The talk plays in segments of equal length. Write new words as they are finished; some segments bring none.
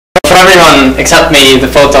everyone except me, the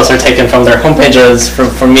photos are taken from their homepages.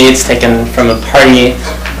 For me, it's taken from a party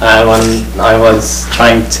when I was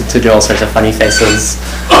trying to do all sorts of funny faces.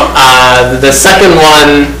 The second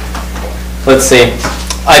one, let's see.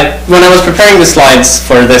 When I was preparing the slides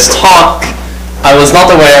for this talk, I was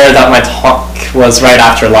not aware that my talk was right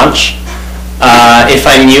after lunch. If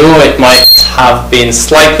I knew, it might have been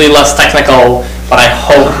slightly less technical, but I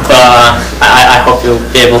hope you'll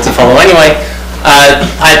be able to follow anyway.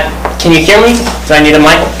 Can you hear me? Do I need a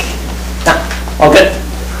mic? No, all good?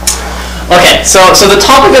 Okay, so the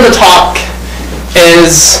topic of the talk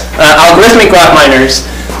is algorithmic graph miners.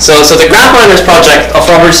 So the graph miners project of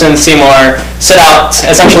Robertson Seymour set out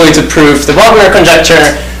essentially to prove the Wagner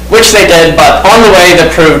conjecture, which they did, but on the way they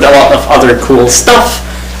proved a lot of other cool stuff,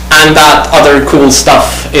 and that other cool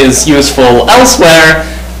stuff is useful elsewhere,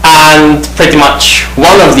 and pretty much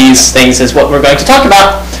one of these things is what we're going to talk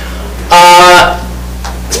about.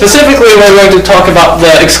 Specifically, we're going to talk about the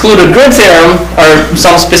excluded grid theorem, or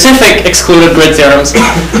some specific excluded grid theorems,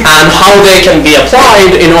 and how they can be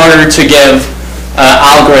applied in order to give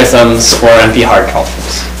algorithms for NP-hard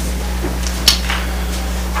problems.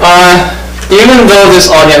 Even though this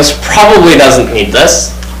audience probably doesn't need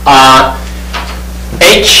this,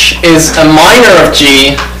 H is a minor of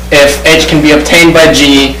G if H can be obtained by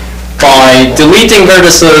G by deleting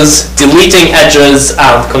vertices, deleting edges,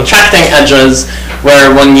 and contracting edges,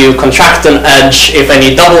 where when you contract an edge, if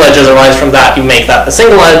any double edges arise from that, you make that a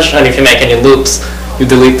single edge, and if you make any loops, you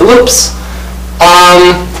delete the loops.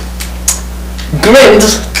 Grid,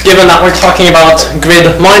 given that we're talking about grid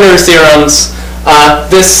minor theorems,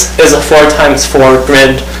 this is a 4 times 4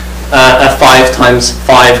 grid, a 5 times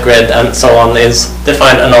 5 grid, and so on is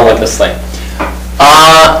defined analogously.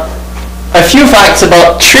 A few facts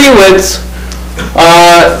about Treewidth.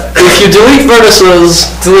 If you delete vertices,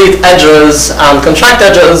 delete edges, and contract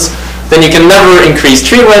edges, then you can never increase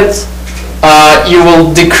Treewidth. You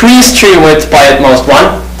will decrease Treewidth by at most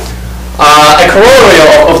 1. A corollary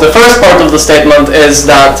of the first part of the statement is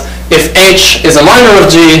that if H is a minor of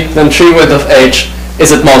G, then Treewidth of H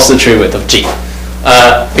is at most the Treewidth of G,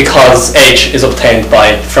 because H is obtained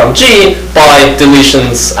from G by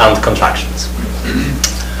deletions and contractions.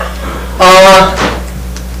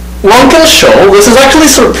 One can show, this is actually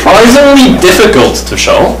surprisingly difficult to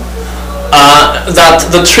show, that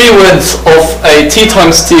the Treewidth of a T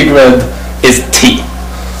times T grid is T.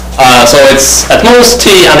 So it's at most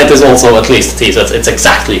T, and it is also at least T, so it's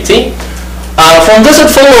exactly T. From this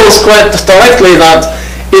it follows quite directly that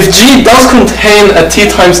if G does contain a T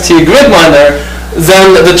times T grid miner,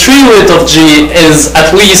 then the Treewidth of G is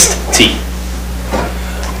at least T.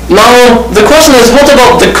 Now, the question is, what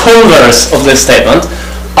about the converse of this statement?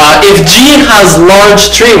 If G has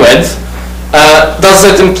large Treewidth, does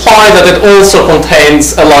it imply that it also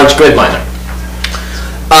contains a large grid miner?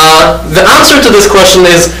 The answer to this question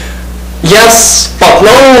is yes, but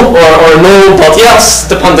no, or no, but yes,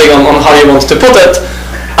 depending on how you want to put it.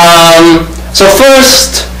 So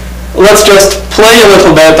first, let's just play a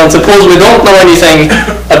little bit, and suppose we don't know anything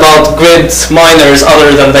about grid miners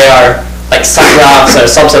other than they are like subgraphs or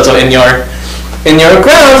subsets of in your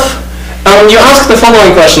graph. You ask the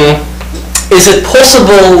following question: is it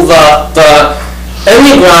possible that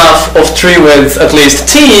any graph of Treewidth, at least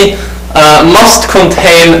T, must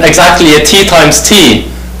contain exactly a T times T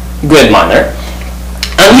grid miner?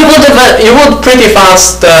 And you would pretty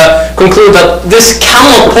fast conclude that this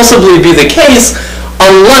cannot possibly be the case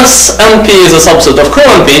unless NP is a subset of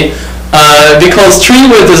co-NP, because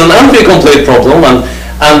Treewidth is an NP-complete problem,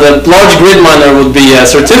 and the large grid miner would be a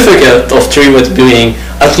certificate of Treewidth being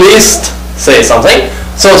at least, say, something.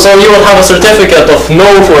 So you will have a certificate of no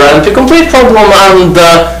for an NP-complete problem, and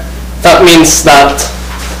that means that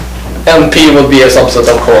NP would be a subset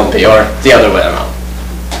of co-NP, or the other way around.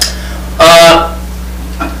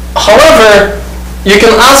 However, you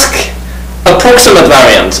can ask approximate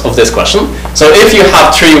variant of this question. So if you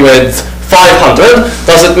have Treewidth 500,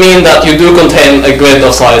 does it mean that you do contain a grid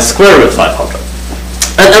of size square root 500?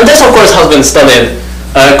 And this, of course, has been studied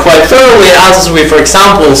quite thoroughly, as we, for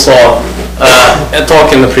example, saw a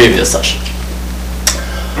talk in the previous session.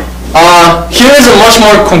 Here is a much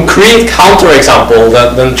more concrete counterexample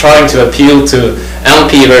than trying to appeal to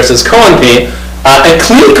NP versus co-NP. A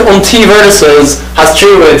clique on T vertices has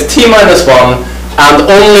Treewidth T minus 1 and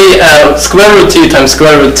only a square root T times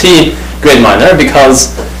square root T grid miner,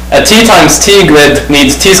 because a T times T grid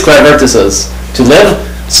needs T square vertices to live.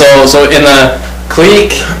 So in a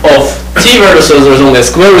clique of T vertices, there's only a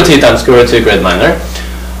square root T times square root T grid miner.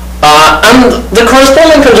 And the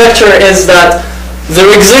corresponding conjecture is that there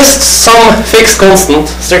exists some fixed constant,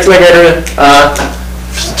 strictly greater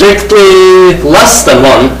strictly less than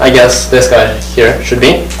 1, I guess this guy here should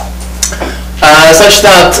be, such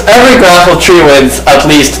that every graph of tree width at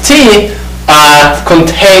least t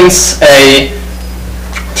contains a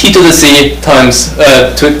t to the c times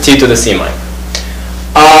t to the c min.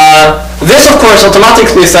 This of course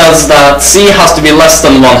automatically says that c has to be less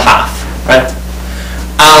than 1/2, right?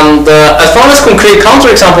 And as far as concrete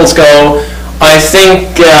counterexamples go, I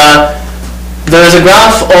think there is a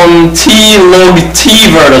graph on t log t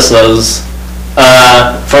vertices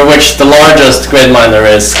for which the largest grid minor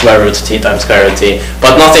is square root t times square root t,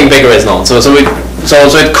 but nothing bigger is known. So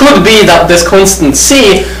it could be that this constant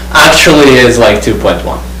c actually is like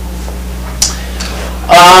 2.1.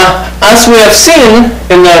 As we have seen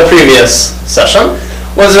in the previous session,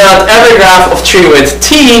 was that every graph of tree width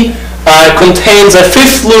t contains a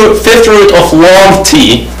fifth root of log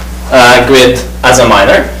t grid as a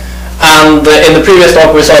minor. And in the previous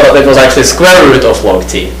talk we saw that it was actually square root of log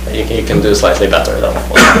t. You can do slightly better than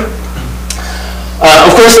before.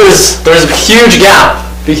 Of course there's a huge gap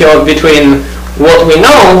between what we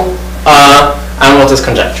know and what is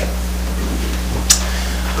conjecture.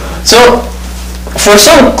 So for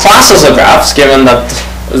some classes of graphs, given that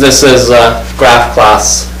this is a graph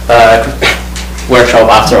class workshop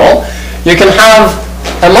after all, you can have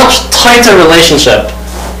a much tighter relationship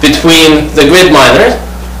between the grid minor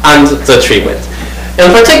and the tree width.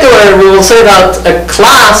 In particular, we will say that a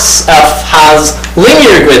class f has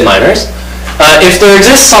linear grid minors if there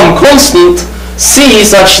exists some constant c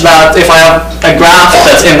such that if I have a graph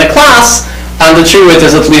that's in the class and the tree width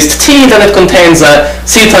is at least t, then it contains a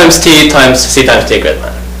c times t times c times t grid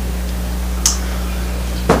minor.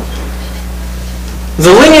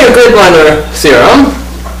 The linear grid minor theorem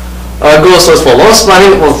goes as follows.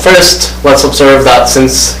 Well, first let's observe that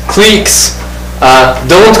since cliques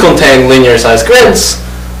don't contain linear sized grids,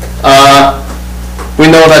 we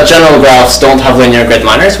know that general graphs don't have linear grid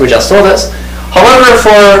minors. We just saw this. However,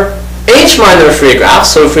 for h minor free graphs,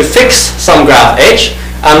 so if we fix some graph h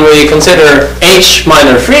and we consider h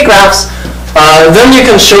minor free graphs, then you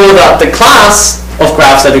can show that the class of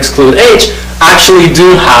graphs that exclude h actually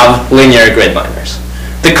do have linear grid minors.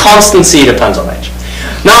 The constant c depends on h.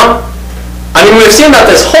 Now, I mean, we've seen that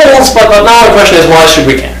this holds, but now the question is, why should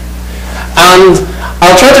we care? And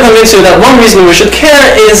I'll try to convince you that one reason we should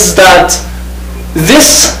care is that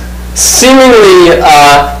this seemingly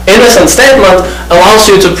innocent statement allows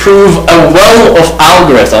you to prove a well of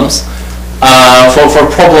algorithms for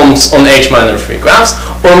problems on h minor free graphs,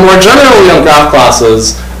 or more generally on graph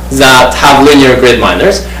classes that have linear grid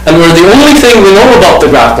minors, and where the only thing we know about the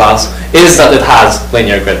graph class is that it has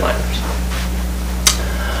linear grid minors.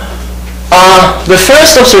 The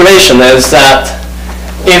first observation is that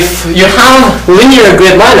if you have linear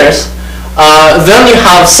grid minors, then you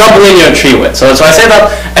have sublinear tree width. So I say that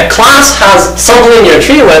a class has sublinear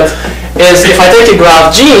tree width is if I take a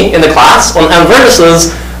graph G in the class on n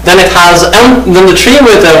vertices, then it has then the tree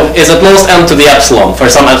width is at most m to the epsilon for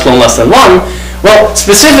some epsilon less than 1. Well,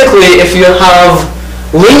 specifically, if you have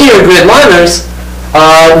linear grid minors,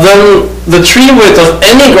 then the tree width of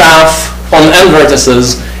any graph on n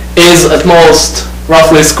vertices is at most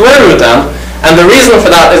roughly square root m. And the reason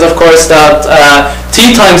for that is, of course, that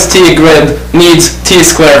t times t grid needs t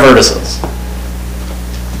square vertices.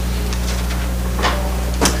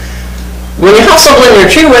 When you have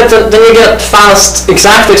sublinear tree width, then you get fast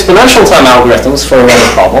exact exponential time algorithms for a lot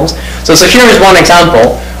of problems. So here is one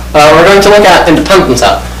example. We're going to look at independent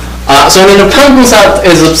set. So an independent set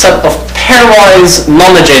is a set of pairwise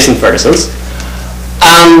non-adjacent vertices.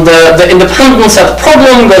 And the independent set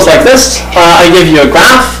problem goes like this. I give you a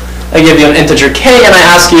graph. I give you an integer k, and I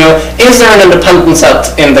ask you, is there an independent set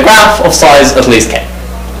in the graph of size at least k?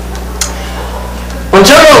 On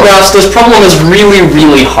general graphs, this problem is really,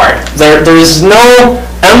 really hard. There is no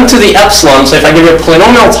m to the epsilon, so if I give you a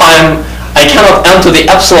polynomial time, I cannot m to the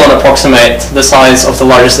epsilon approximate the size of the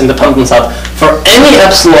largest independent set for any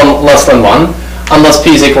epsilon less than 1, unless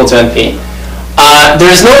p is equal to np. There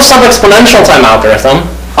is no sub-exponential time algorithm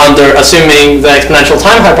under assuming the exponential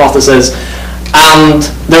time hypothesis, and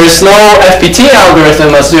there is no FPT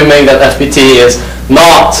algorithm assuming that FPT is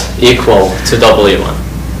not equal to W1.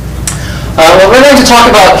 What we're going to talk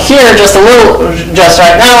about here just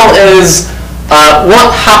right now is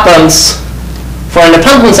what happens for an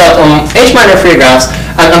independent set on H minor free graphs,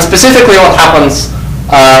 and specifically what happens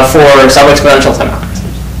for sub-exponential time algorithms.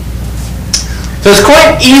 So it's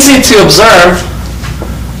quite easy to observe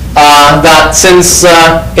that since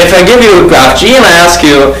if I give you a graph G and I ask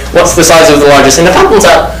you what's the size of the largest independent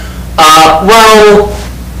set, well,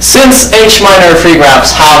 since H minor free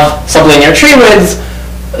graphs have sublinear tree width,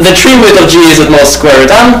 the tree width of G is at most square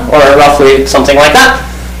root n, or roughly something like that.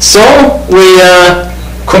 So we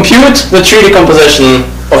compute the tree decomposition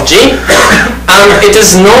of G, and it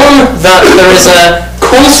is known that there is a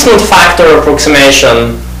constant factor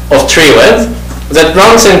approximation of tree width that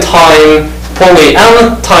runs in time poly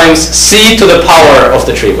n times c to the power of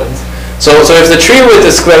the tree width. So if the tree width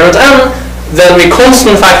is square root n, then we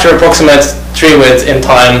constant factor approximate tree width in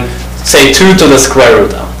time, say 2 to the square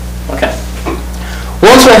root n. Okay.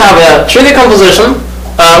 Once we have a tree decomposition,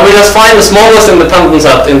 we just find the smallest independent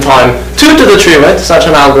set in time 2 to the tree width. Such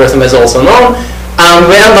an algorithm is also known, and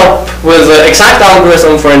we end up with the exact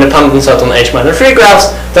algorithm for independent set on H-3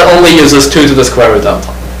 graphs that only uses 2 to the square root n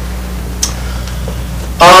time.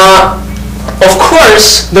 Of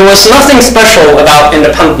course, there was nothing special about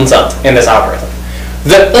independent set in this algorithm.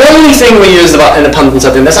 The only thing we used about independent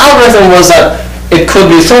set in this algorithm was that it could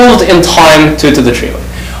be solved in time 2 to the tree width.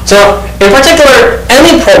 So, in particular,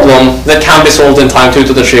 any problem that can be solved in time 2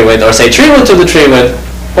 to the tree width, or say tree root to the tree width,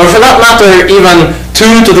 or for that matter, even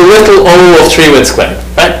 2 to the little o of tree width squared,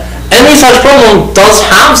 right? Any such problem does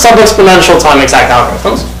have sub-exponential time exact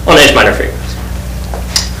algorithms on H-3 graphs.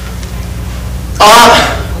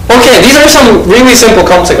 Okay, these are some really simple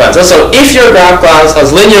consequences. So if your graph class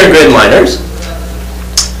has linear grid minors,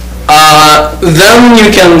 then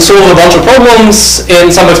you can solve a bunch of problems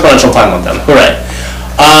in sub-exponential time on them. Hooray.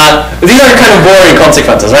 These are kind of boring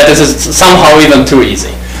consequences, right? This is somehow even too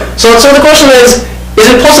easy. So the question is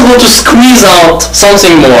it possible to squeeze out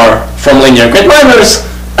something more from linear grid minors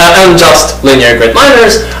and just linear grid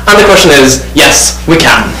minors? And the question is, yes, we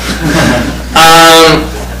can.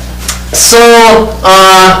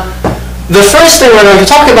 The first thing we're going to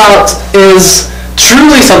talk about is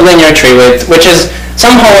truly sublinear tree width, which is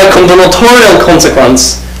somehow a combinatorial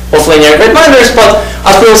consequence of linear grid minors, but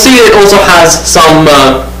as we'll see, it also has some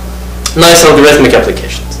nice algorithmic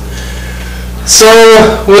applications. So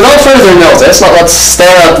without further notice, let's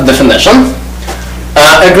stare at the definition.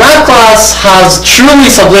 A graph class has truly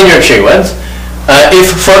sublinear tree width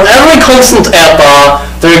if for every constant eta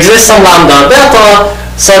there exists some lambda and beta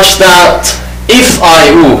such that if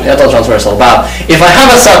eta transversal, bad. If I have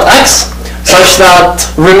a set x such that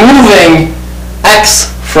removing x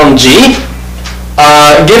from G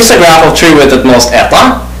gives a graph of tree width at most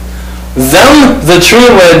eta, then the tree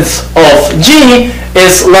width of G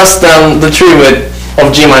is less than the tree width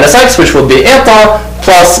of G minus x, which would be eta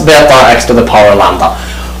plus beta x to the power lambda.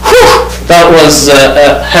 Whew! That was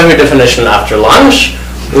a heavy definition after lunch.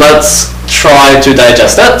 Let's try to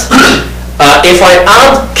digest it. If I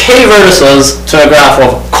add k vertices to a graph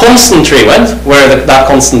of constant tree width, where that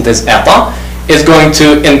constant is eta, is going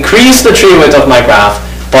to increase the tree width of my graph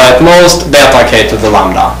by at most beta k to the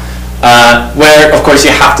lambda. Where, of course,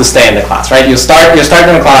 you have to stay in the class, right? You start in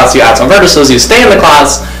the class, you add some vertices, you stay in the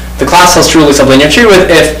class has truly sublinear tree width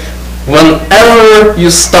if whenever you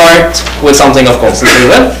start with something of constant tree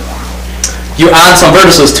width, you add some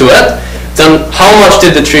vertices to it, then how much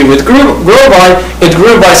did the tree width grow by? It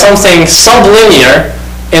grew by something sublinear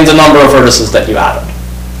in the number of vertices that you added.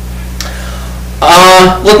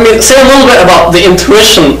 Let me say a little bit about the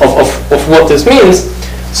intuition of what this means.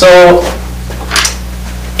 So,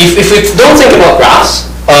 if we don't think about graphs,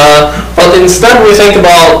 but instead we think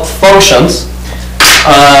about functions,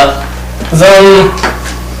 then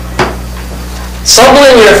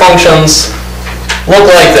sublinear functions look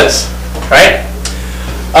like this, right?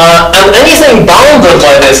 And anything bounded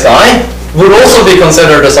by this guy would also be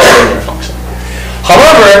considered a sublinear function.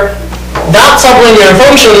 However, that sublinear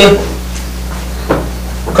function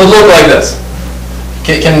could look like this.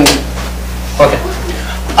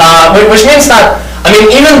 Which means that, I mean,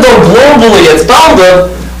 even though globally it's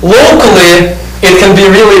bounded, locally it can be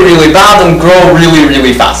really, really bad and grow really,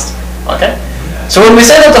 really fast. Okay? So when we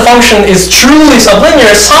say that the function is truly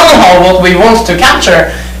sublinear, somehow what we want to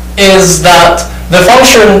capture is that the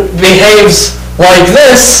function behaves like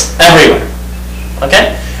this everywhere.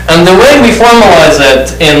 Okay? And the way we formalize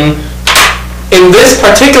it in this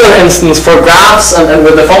particular instance for graphs and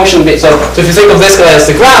with the function, so if you think of this guy as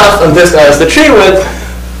the graph and this guy as the tree width,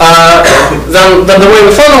 then the way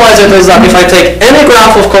we formalize it is that if I take any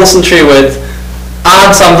graph of constant tree width,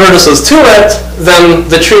 add some vertices to it, then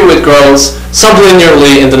the tree width grows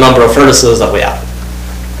sublinearly in the number of vertices that we add.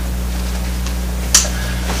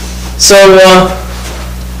 So,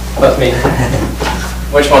 let me,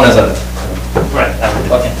 which one is it? Right,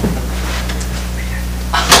 okay.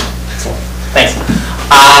 Thanks.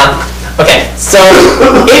 Okay, so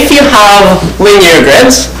if you have linear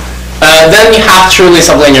grids, then you have truly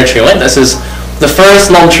sublinear tree width. This is the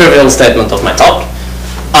first non-trivial statement of my talk.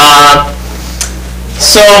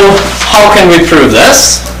 So how can we prove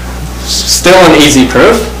this? Still an easy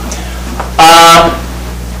proof.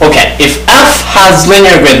 Okay, if F has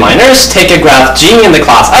linear grid minors, take a graph G in the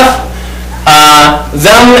class F,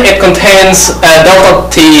 then it contains a delta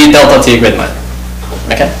t grid minor.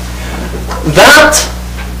 Okay? That,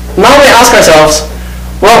 now we ask ourselves,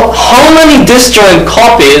 well, how many disjoint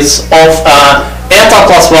copies of eta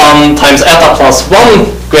plus 1 times eta plus 1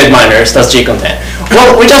 grid minors does G contain?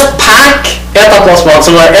 Well, we just pack eta plus 1,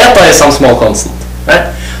 so where eta is some small constant,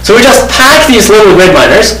 right? So we just pack these little grid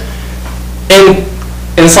minors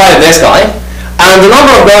inside this guy, and the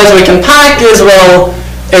number of guys we can pack is, well,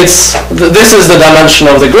 this is the dimension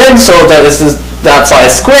of the grid, so that is that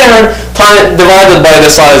size squared divided by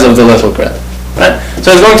the size of the little grid, right?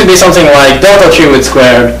 So it's going to be something like delta Treewidth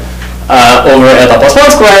squared over eta plus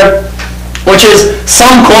 1 squared, which is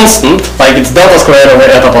some constant, like it's delta squared over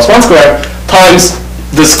eta plus 1 squared, times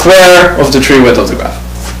the square of the Treewidth of the graph.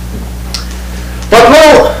 But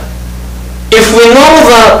well, if we know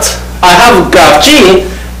that I have graph G,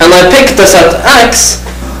 and I pick the set X,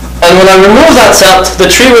 and when I remove that set, the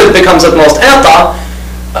Treewidth becomes at most eta,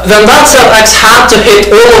 then that set X had to hit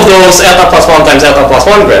all of those eta plus 1 times eta plus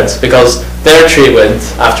 1 grids, because their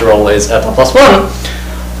Treewidth, after all, is eta plus 1.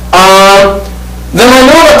 Then I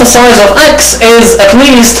know that the size of X is at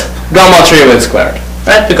least gamma Treewidth squared,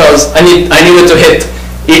 right? Because I needed to hit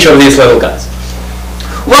each of these little guys.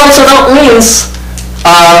 Well, so that means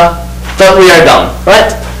that we are done,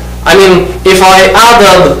 right? I mean, if I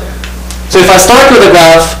start with a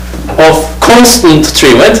graph of constant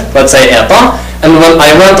Treewidth, let's say eta, and when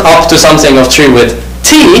I went up to something of Treewidth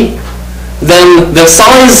t, then the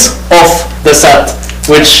size of the set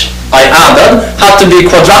which I added had to be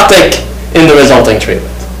quadratic in the resulting Treewidth.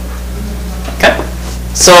 Okay?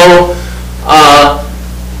 So,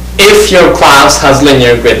 if your class has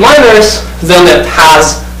linear grid minors, then it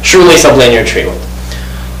has truly sublinear Treewidth.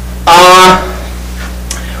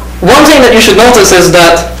 One thing that you should notice is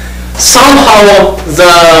that somehow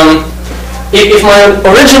if my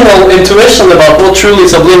original intuition about what truly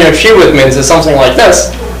sublinear Treewidth means is something like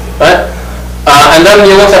this, right? And then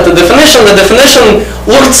you look at the definition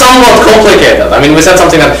looked somewhat complicated. I mean, we said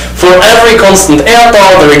something that for every constant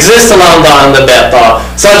eta, there exists a lambda and a beta,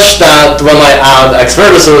 such that when I add x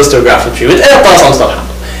vertices to a graph of Treewidth eta, some stuff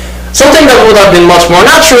happens. Something that would have been much more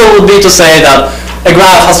natural would be to say that a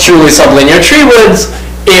graph has truly sublinear Treewidth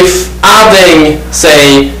if adding,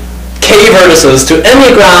 say, k vertices to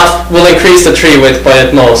any graph will increase the Treewidth by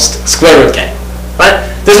at most square root k, right?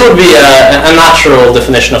 This would be a natural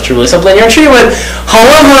definition of truly sublinear Treewidth.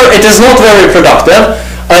 However, it is not very productive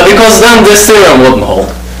because then this theorem wouldn't hold.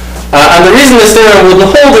 And the reason this theorem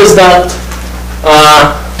wouldn't hold is that,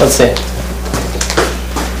 let's see,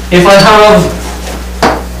 if I have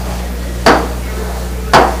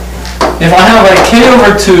a k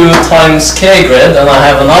over 2 times k grid, and I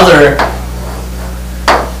have another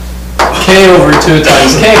k over 2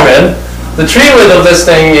 times k grid, the Treewidth of this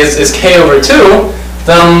thing is k over 2,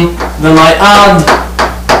 then I add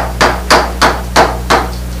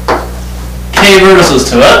k vertices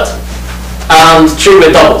to it, and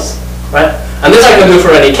Treewidth doubles, right? And this I can do for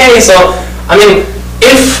any k, so, I mean,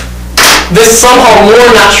 if this somehow more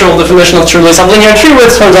natural definition of truly sublinear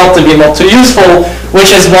Treewidth turns out to be not too useful, which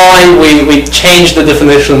is why we changed the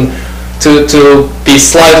definition to be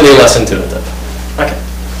slightly less intuitive. Okay.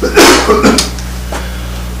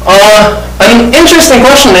 An interesting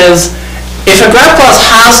question is, if a graph class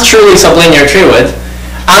has truly sublinear Treewidth,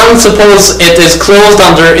 and suppose it is closed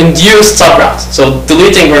under induced subgraphs, so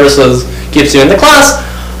deleting vertices keeps you in the class,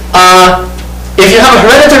 if you have a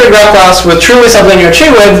hereditary graph class with truly sublinear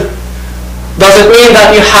Treewidth, does it mean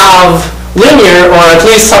that you have linear or at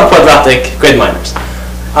least subquadratic grid minors?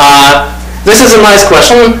 This is a nice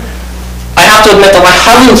question. I have to admit that I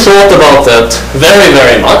haven't thought about it very,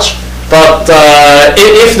 very much, but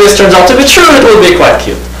if this turns out to be true, it will be quite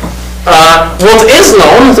cute. What is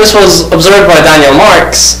known, this was observed by Daniel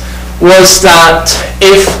Marks, was that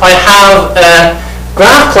if I have a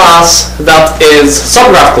graph class that is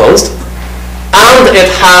subgraph closed, and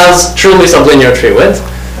it has truly sublinear Treewidth,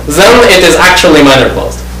 then it is actually minor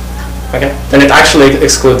closed. Okay? Then it actually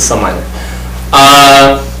excludes some minor.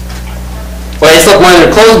 Well, it's not minor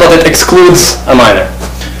closed, but it excludes a minor.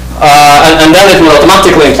 And then it will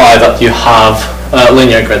automatically imply that you have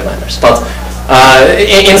linear grid minors. But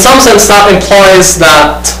in some sense, that implies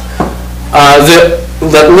that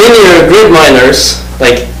that linear grid minors,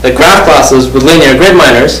 like the graph classes with linear grid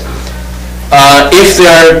minors, if they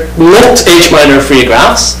are not H minor free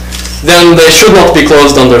graphs, then they should not be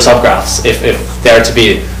closed under subgraphs if they are to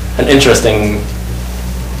be an interesting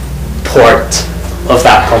port of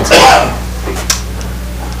that concept.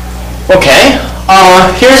 Okay,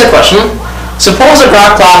 here's a question. Suppose a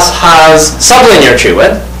graph class has sublinear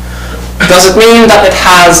treewidth. Does it mean that it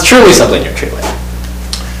has truly sublinear treewidth?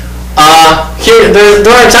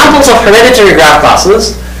 There are examples of hereditary graph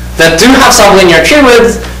classes that do have sublinear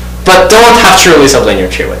treewidth, but don't have truly sublinear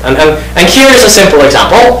treewidth. And here is a simple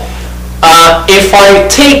example. If I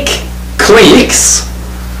take cliques,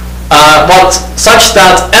 but such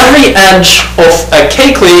that every edge of a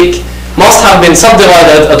k clique must have been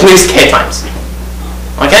subdivided at least k times.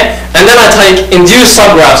 Okay? And then I take induced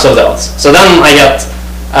subgraphs of those. So then I get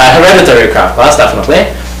a hereditary graph class, definitely.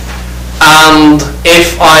 And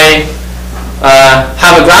if I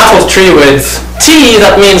have a graph of treewidth t,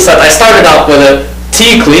 that means that I started out with a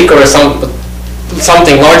t clique or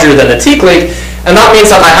something larger than a t clique, and that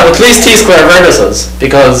means that I have at least t squared vertices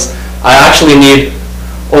because I actually need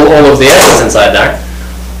all of the edges inside there.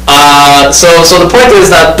 So the point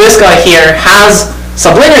is that this guy here has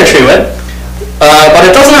sublinear treewidth, but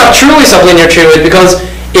it doesn't have truly sublinear treewidth because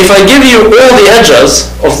if I give you all the edges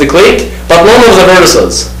of the clique but none of the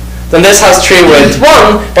vertices, then this has treewidth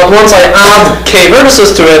 1, but once I add k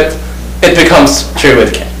vertices to it, it becomes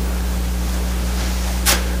treewidth k.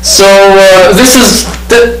 So this is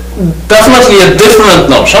definitely a different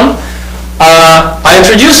notion. I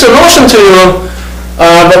introduced a notion to you,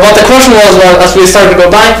 but what the question was, as we started to go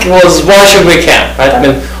back, was why should we care, right? I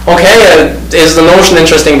mean, okay, is the notion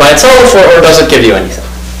interesting by itself, or does it give you anything?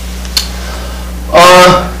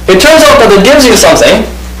 It turns out that it gives you something.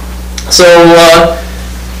 So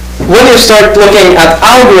when you start looking at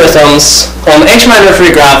algorithms on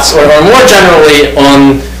H-free graphs, or more generally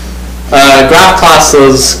on graph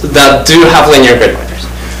classes that do have linear grid minors.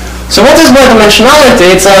 So what is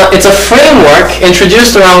bidimensionality? It's a framework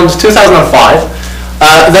introduced around 2005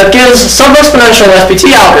 that gives sub-exponential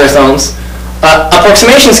FPT algorithms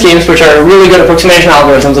approximation schemes, which are really good approximation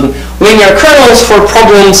algorithms, and linear kernels for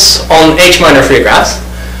problems on H-free graphs.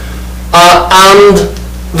 And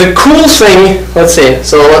the cool thing, let's see,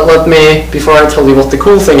 so let me, before I tell you what the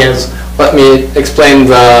cool thing is, let me explain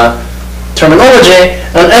the terminology.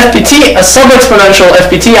 An FPT, a sub-exponential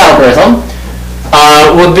FPT algorithm,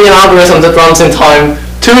 would be an algorithm that runs in time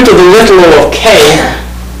 2 to the little O of k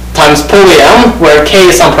times poly m, where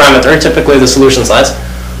k is some parameter, typically the solution size.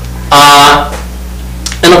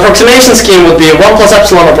 An approximation scheme would be a 1 plus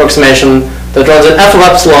epsilon approximation that runs in f of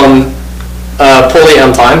epsilon poly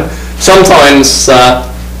m time. Sometimes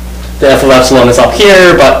the f of epsilon is up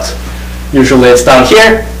here, but usually it's down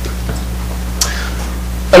here.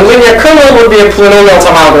 A linear kernel would be a polynomial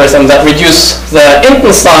time algorithm that reduces the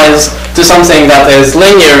instance size to something that is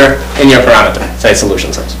linear in your parameter, say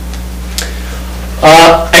solution size.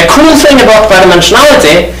 A cool thing about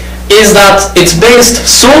bidimensionality is that it's based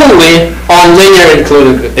solely on linear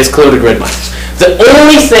excluded grid minors. The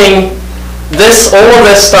only thing all of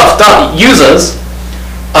this stuff uses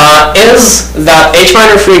is that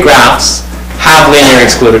H-free graphs have linear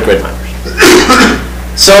excluded grid minors.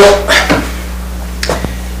 So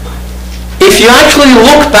if you actually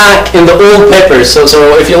look back in the old papers,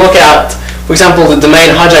 so if you look at, for example, the domain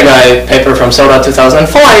Hajagai paper from SODA 2005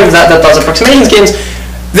 that does approximation schemes,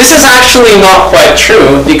 this is actually not quite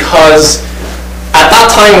true because at that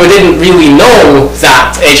time we didn't really know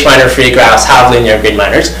that H-free graphs have linear grid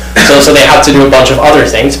minors, so they had to do a bunch of other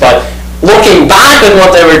things. But looking back at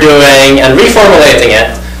what they were doing and reformulating it,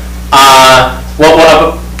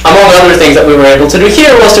 among other things that we were able to do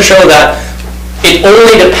here was to show that it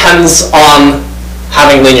only depends on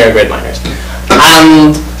having linear grid minors.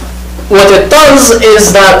 And what it does is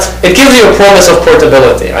that it gives you a promise of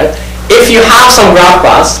portability, right? If you have some graph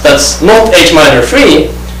class that's not H-minor free,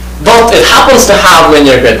 but it happens to have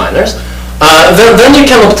linear grid minors, then you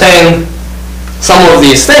can obtain some of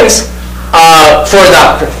these things for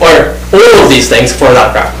that, or all of these things for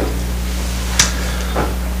that graph.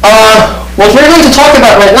 What we're going to talk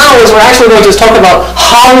about right now is we're actually going to talk about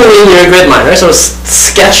how linear grid minors, so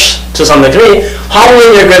sketch to some degree, how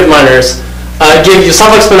linear grid minors give you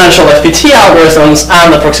sub-exponential FPT algorithms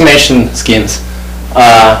and approximation schemes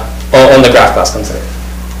on the graph class considered.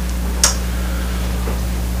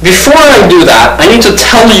 Before I do that, I need to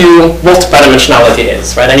tell you what bidimensionality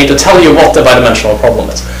is, right? I need to tell you what the bidimensional problem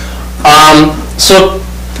is. So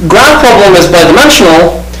graph problem is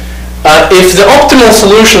bidimensional if the optimal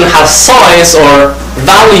solution has size or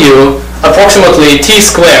value approximately t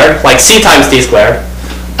squared, like c times t squared,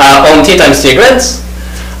 on t times t grids,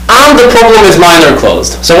 and the problem is minor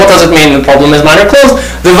closed. So what does it mean the problem is minor closed?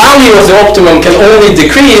 The value of the optimum can only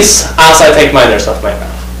decrease as I take minors off my graph.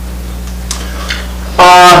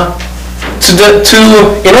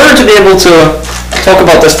 In order to be able to talk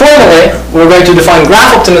about this formally, we're going to define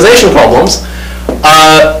graph optimization problems.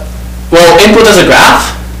 Well, input is a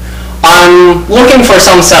graph. I'm looking for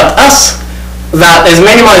some set S that is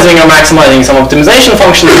minimizing or maximizing some optimization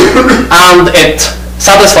function, and it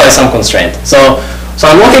satisfies some constraint. So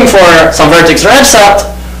I'm looking for some vertex or edge set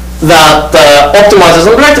that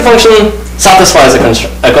optimizes an objective function, satisfies a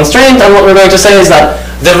constraint, and what we're going to say is that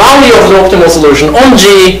the value of the optimal solution on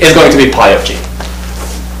G is going to be pi of G.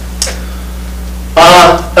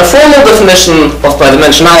 A formal definition of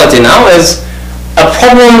bidimensionality now is a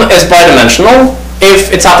problem is bidimensional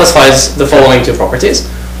if it satisfies the following two properties.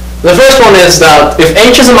 The first one is that if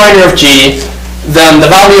H is a minor of G, then the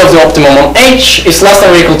value of the optimum on H is less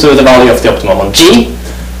than or equal to the value of the optimum on G.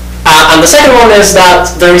 And the second one is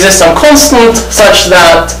that there exists some constant such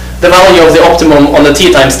that the value of the optimum on the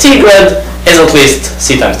T times T grid is at least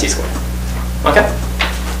C times T squared. Okay?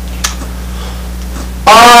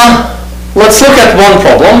 Let's look at one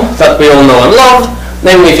problem that we all know and love,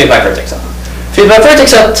 namely feedback vertex set. Feedback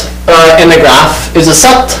vertex set in a graph is a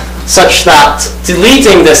set such that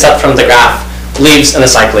deleting this set from the graph leaves an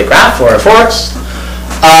acyclic graph or a forest.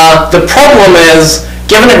 The problem is,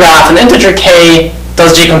 given a graph, an integer k,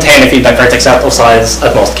 does G contain a feedback vertex set of size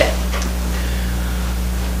at most k?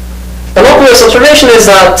 An obvious observation is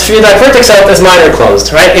that feedback vertex set is minor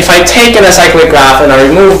closed, right? If I take an acyclic graph and I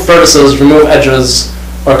remove vertices, remove edges,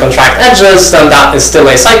 or contract edges, then that is still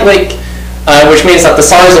acyclic, which means that the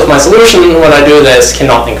size of my solution when I do this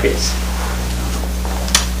cannot increase.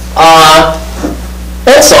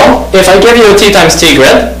 Also, if I give you a T times T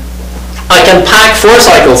grid, I can pack 4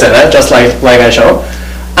 cycles in it, just like I showed,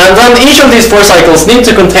 and then each of these 4 cycles need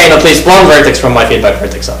to contain at least one vertex from my feedback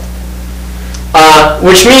vertex set.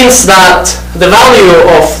 Which means that the value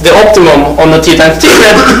of the optimum on the T times T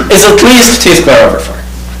grid is at least T squared over 4,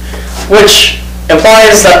 which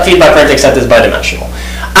implies that feedback vertex set is bidimensional.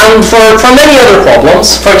 And for many other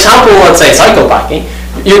problems, for example, let's say cycle packing,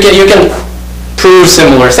 you can prove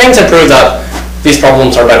similar things and prove that these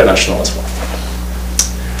problems are bidimensional as well.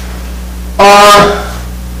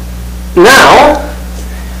 Now,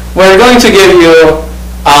 we're going to give you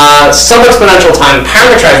sub-exponential time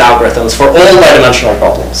parametrized algorithms for all bidimensional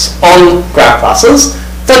problems on graph classes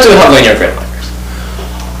that do have linear grid minors.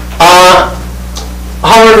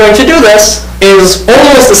 How we're going to do this is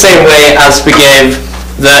almost the same way as we gave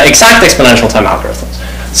the exact exponential time algorithms.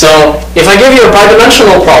 So if I give you a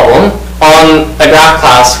bidimensional problem on a graph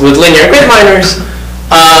class with linear grid minors,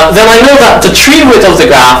 then I know that the tree width of the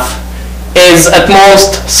graph is at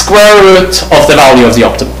most square root of the value of the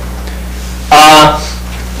optimum.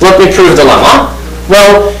 Let me prove the lemma.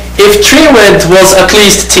 Well, if tree width was at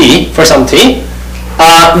least t for some t,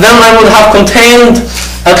 then I would have contained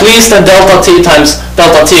at least a delta t times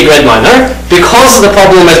delta t grid minor because the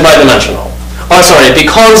problem is bidimensional. Oh, sorry,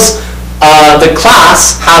 because the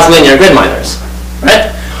class has linear grid minors,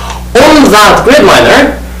 right? On that grid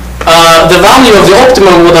minor, the value of the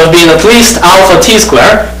optimum would have been at least alpha t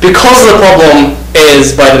squared because the problem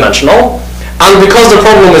is bidimensional, and because the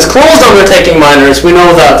problem is closed under taking minors, we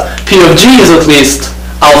know that p of g is at least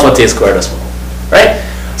alpha t squared as well, right?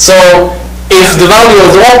 So if the value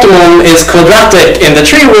of the optimum is quadratic in the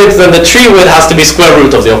tree width, then the tree width has to be square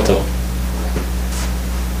root of the optimum.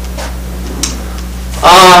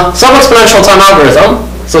 Sub-exponential time algorithm,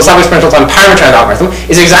 so sub-exponential time parametrized algorithm,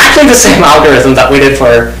 is exactly the same algorithm that we did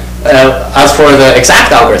for as for the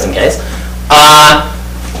exact algorithm case.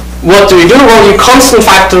 What do we do? Well, you constant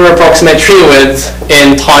factor approximate tree width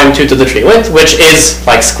in time 2 to the tree width, which is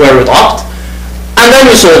like square root opt. And then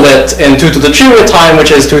you solve it in 2 to the tree width time,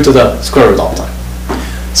 which is 2 to the square root opt time.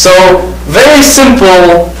 So very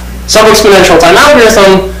simple sub-exponential time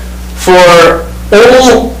algorithm for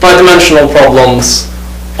all bidimensional problems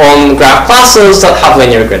on graph classes that have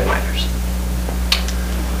linear grid minors.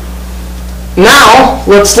 Now,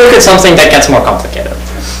 let's look at something that gets more complicated.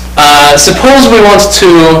 Suppose we want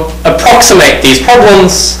to approximate these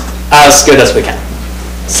problems as good as we can.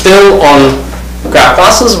 Still on graph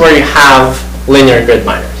classes where you have linear grid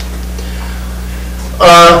minors.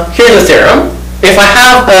 Here's the theorem. If I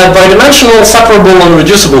have a bidimensional separable and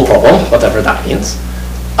reducible problem, whatever that means,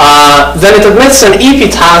 then it admits an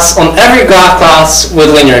epitas on every graph class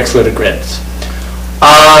with linear excluded grids.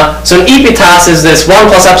 So an epitas is this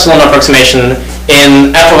 1 plus epsilon approximation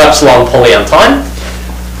in f of epsilon poly n time.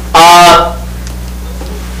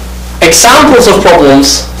 Examples of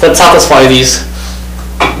problems that satisfy these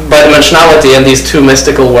bidimensionality and these two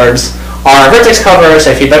mystical words are vertex cover,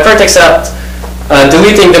 say feedback vertex set,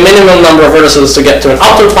 deleting the minimum number of vertices to get to an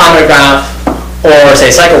outer planar graph, or say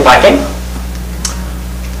cycle packing.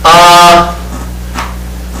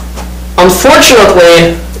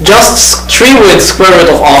 unfortunately, just Treewidth square root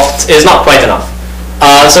of opt is not quite enough.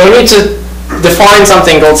 So we need to define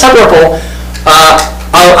something called separable.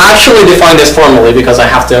 I'll actually define this formally because I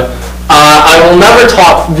have to. I will never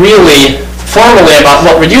talk really formally about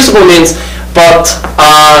what reducible means, but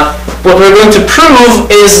what we're going to prove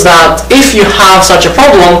is that if you have such a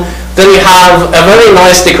problem, then you have a very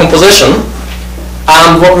nice decomposition.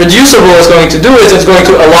 And what reducible is going to do is it's going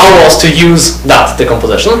to allow us to use that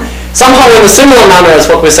decomposition. Somehow in a similar manner as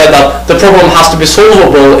what we said, that the problem has to be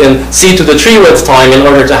solvable in c to the Treewidth time in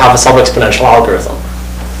order to have a sub-exponential algorithm.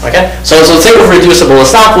 Okay? So think of reducible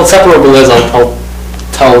as that. What separable is, I'll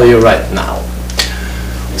tell you right now.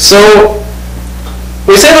 So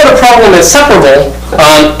we say that a problem is separable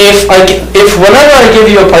if whenever I give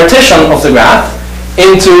you a partition of the graph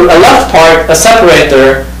into a left part, a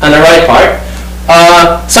separator, and a right part,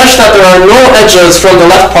 such that there are no edges from the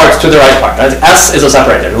left part to the right part. Right? S is a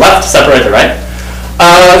separator, left separator, right?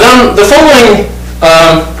 Then the following,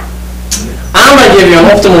 and I give you an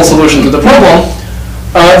optimal solution to the problem,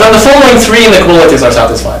 then the following three inequalities are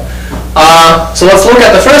satisfied. So let's look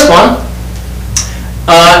at the first one.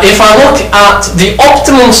 If I look at the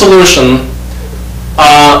optimum solution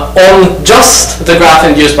on just the graph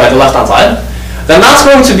induced by the left-hand side, then that's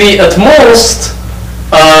going to be at most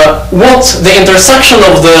what the intersection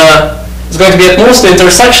of the is going to be at most the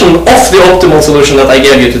intersection of the optimal solution that I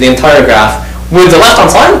gave you to the entire graph with the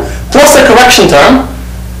left-hand side plus the correction term,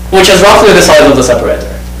 which is roughly the size of the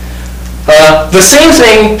separator. The same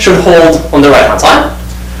thing should hold on the right-hand side.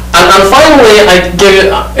 And finally,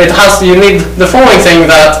 you need the following thing,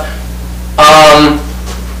 that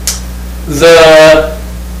the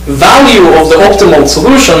value of the optimal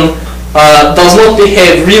solution does not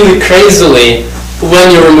behave really crazily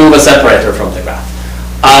when you remove a separator from the graph.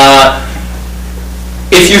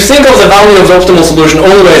 If you think of the value of the optimal solution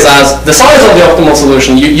always as the size of the optimal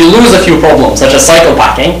solution, you lose a few problems, such as cycle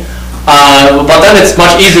packing. But then it's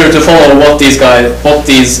much easier to follow what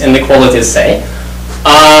these inequalities say.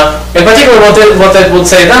 In particular, what it would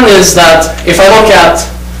say then is that if I look at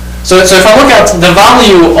if I look at the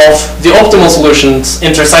value of the optimal solution's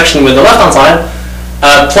intersection with the left-hand side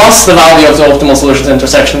plus the value of the optimal solution's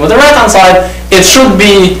intersection with the right-hand side, it should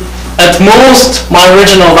be at most my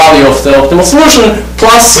original value of the optimal solution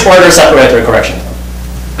plus order separator correction.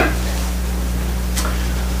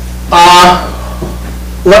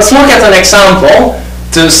 Let's look at an example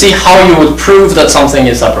to see how you would prove that something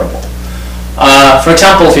is separable. For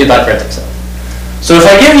example, feedback vertex set. So if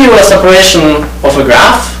I give you a separation of a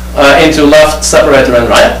graph into left, separator, and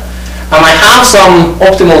right, and I have some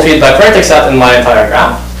optimal feedback vertex set in my entire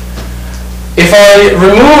graph, if I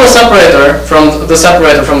remove a separator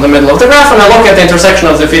from the middle of the graph and I look at the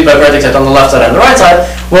intersection of the feedback vertex set on the left side and the right side,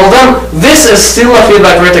 well then this is still a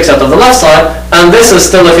feedback vertex set of the left side, and this is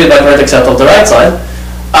still a feedback vertex set of the right side,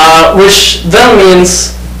 which then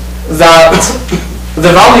means that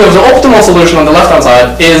the value of the optimal solution on the left-hand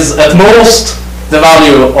side is at most the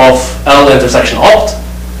value of L intersection opt,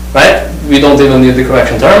 right? We don't even need the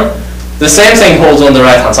correction term. The same thing holds on the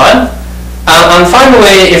right-hand side. And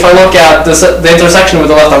finally, if I look at the intersection with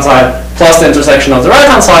the left-hand side plus the intersection of the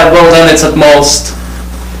right-hand side, well then it's at most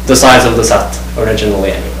the size of the set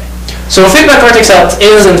originally anyway. So a feedback vertex set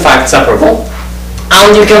is in fact separable,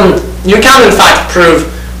 and you can in fact prove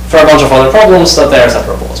for a bunch of other problems that they are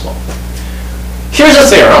separable as well. Here's a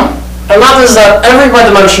theorem, and that is that every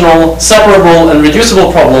bidimensional separable and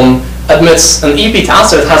reducible problem admits an EP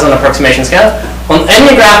task, so it has an approximation scale, on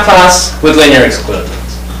any graph class with linear excluded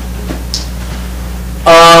limits.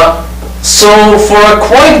 So for a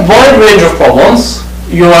quite wide range of problems,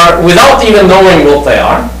 you are, without even knowing what they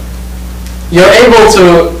are, you're able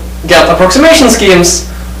to get approximation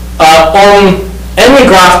schemes on any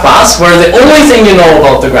graph class where the only thing you know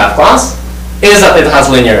about the graph class is that it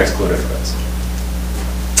has linear excluded limits.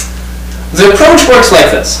 The approach works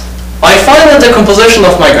like this. I find a decomposition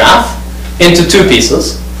of my graph into two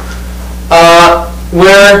pieces,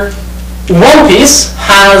 where one piece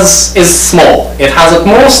is small. It has at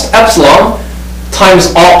most epsilon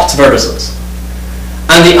times opt vertices.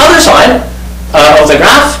 And the other side of the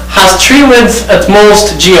graph has Treewidth at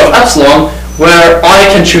most g of epsilon, where I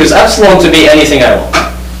can choose epsilon to be anything I want.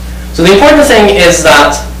 So the important thing is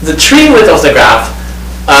that the Treewidth of the graph,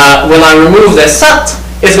 when I remove this set,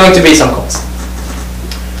 is going to be some constant.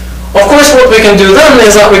 Of course, what we can do then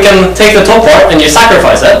is that we can take the top part and you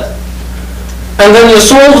sacrifice it, and then you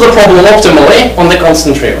solve the problem optimally on the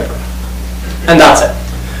constant Treewidth graph. And that's it.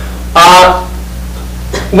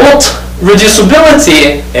 What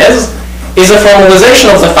reducibility is a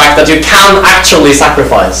formalization of the fact that you can actually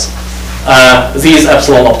sacrifice these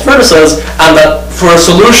epsilon opt vertices, and that for a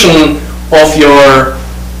solution of your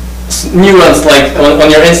nuance, like on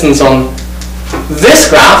your instance on this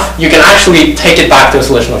graph, you can actually take it back to a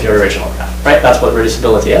solution of your original graph, right? That's what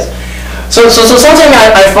reducibility is. So something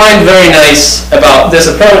I find very nice about this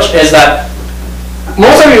approach is that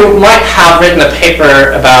most of you might have written a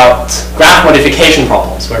paper about graph modification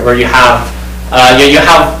problems, where you have you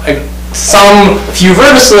have some few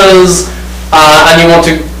vertices, and you want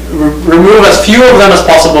to remove as few of them as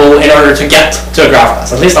possible in order to get to a graph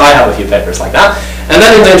class. At least I have a few papers like that. And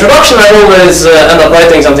then in the introduction, I always end up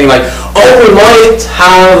writing something like, oh, we might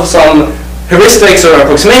have some heuristics or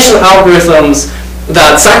approximation algorithms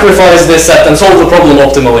that sacrifice this set and solve the problem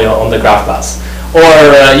optimally on the graph class. Or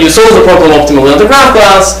you solve the problem optimally on the graph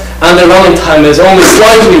class, and the running time is only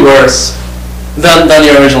slightly worse than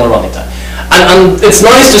your original running time. And it's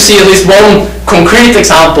nice to see at least one concrete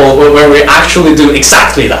example where we actually do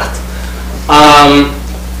exactly that.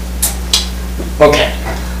 Okay.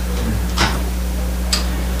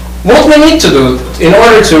 What we need to do in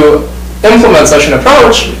order to implement such an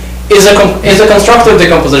approach is a constructive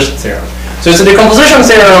decomposition theorem. So it's a decomposition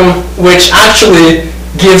theorem which actually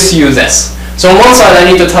gives you this. So on one side I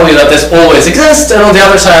need to tell you that this always exists, and on the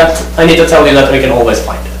other side I need to tell you that we can always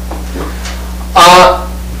find it.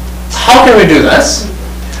 How can we do this?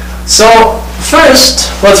 So first,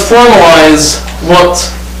 let's formalize what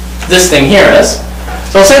this thing here is.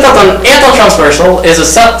 So I'll say that an eta transversal is a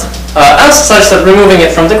set S such that removing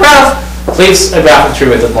it from the graph leaves a graph of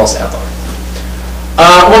Treewidth at most eta.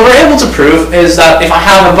 What we're able to prove is that if I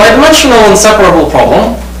have a bidimensional inseparable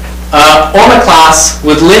problem on a class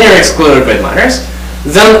with linear excluded grid minors,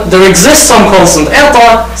 then there exists some constant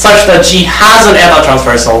eta such that G has an eta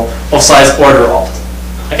transversal of size order opt.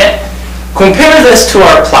 Okay? Compare this to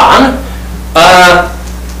our plan.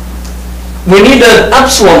 We need an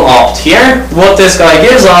epsilon opt here. What this guy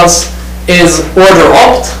gives us is order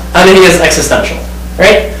opt, and he is existential,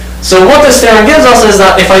 right? So what this theorem gives us is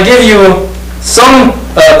that if I give you some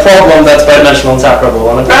problem that's bidimensional inseparable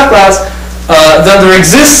on a graph class, then there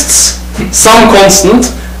exists some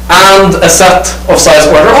constant and a set of size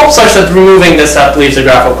order opt such that removing this set leaves a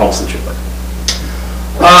graph of constant Treewidth.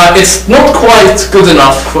 It's not quite good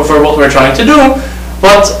enough for what we're trying to do,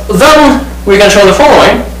 but then we can show the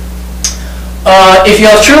following. If you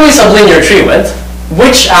have truly sublinear Treewidth,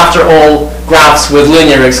 which after all graphs with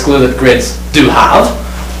linear excluded grids do have,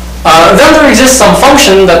 then there exists some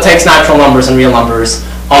function that takes natural numbers and real numbers,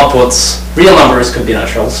 outputs real numbers, could be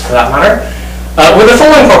naturals for that matter, with the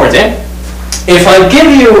following property. If I give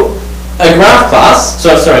you a graph class,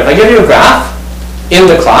 if I give you a graph in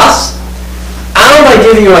the class, and I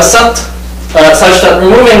give you a set such that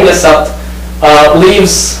removing this set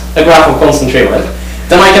leaves a graph of constant Treewidth,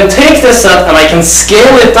 then I can take this set and I can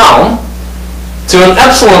scale it down to an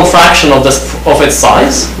epsilon fraction of its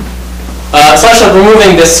size, such that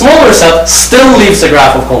removing this smaller set still leaves a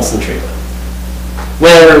graph of constant Treewidth,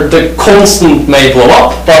 where the constant may blow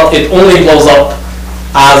up, but it only blows up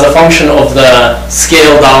as a function of the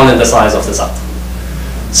scale down in the size of the set.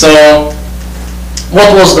 So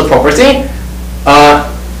what was the property?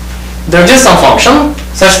 There is some function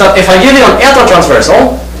such that if I give you an eta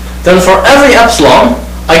transversal, then for every epsilon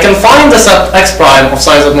I can find the set x prime of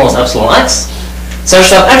size at most epsilon x,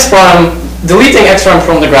 such that x prime, deleting x prime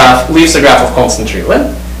from the graph, leaves a graph of constant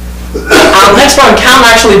Treewidth, and x prime can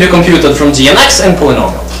actually be computed from g and x in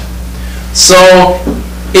polynomials. So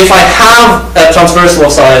if I have a transversal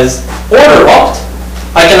of size order opt,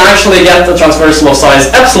 I can actually get the transversal of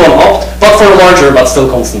size epsilon opt, but for a larger but still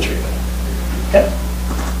constant Treewidth. Okay.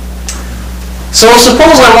 So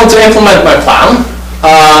suppose I want to implement my plan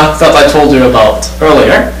that I told you about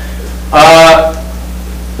earlier.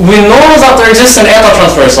 We know that there exists an eta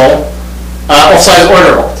transversal of size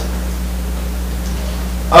order opt.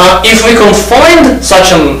 If we could find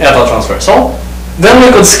such an eta transversal, then we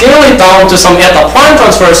could scale it down to some eta prime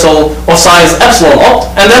transversal of size epsilon opt,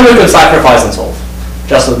 and then we could sacrifice and solve,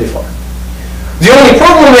 just as before. The only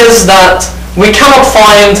problem is that we cannot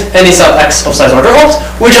find any set x of size order opt,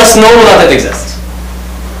 we just know that it exists.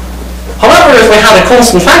 However, if we had a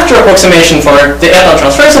constant factor approximation for the eta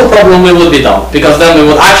transversal problem, we would be done, because then we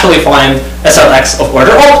would actually find a set x of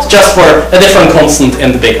order opt just for a different constant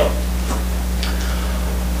in the big O.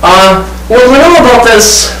 What we know about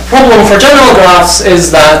this problem for general graphs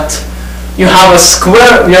is that you have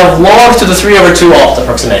log to the 3/2 opt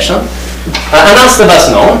approximation, and that's the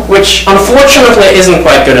best known, which unfortunately isn't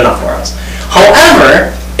quite good enough for us.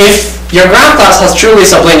 However, if your graph class has truly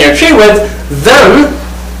sublinear Treewidth, then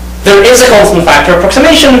there is a constant factor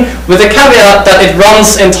approximation with the caveat that it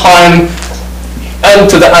runs in time n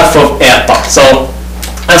to the f of eta. So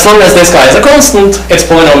as long as this guy is a constant, it's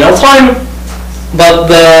polynomial time, but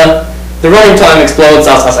the running time explodes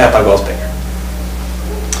as eta goes bigger.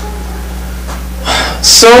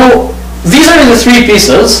 So these are the three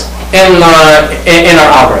pieces in our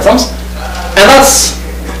algorithms, and that's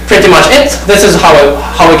pretty much it. This is how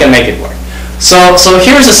we can make it work. So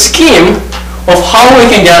here's a scheme of how we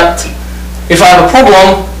can get, if I have a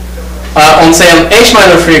problem on say an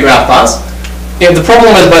h-3 graph class, if the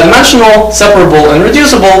problem is bidimensional, separable, and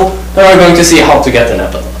reducible, then we're going to see how to get an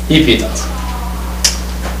epitas.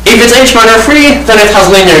 If it's h-3, then it has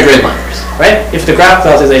linear grid minors, right? If the graph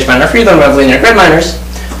class is h-3, then we have linear grid minors.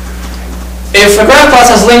 If a graph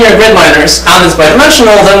class has linear grid minors and is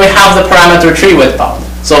bidimensional, then we have the parameter Treewidth bound.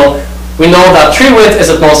 So we know that Treewidth is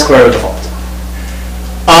at most square root of alt.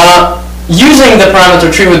 Using the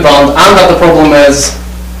parameter Treewidth bound and that the problem is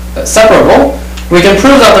separable, we can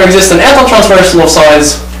prove that there exists an eta transversal of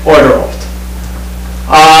size order alt.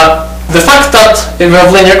 The fact that if we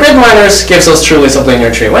have linear grid minors gives us truly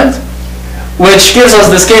sublinear Treewidth, which gives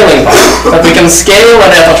us the scaling power, that we can scale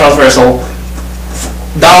an eta transversal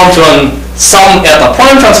down to some eta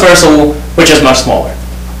prime transversal, which is much smaller.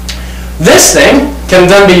 This thing can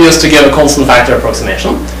then be used to give a constant factor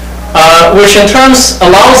approximation, which in turn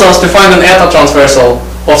allows us to find an eta transversal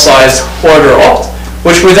of size order opt,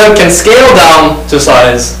 which we then can scale down to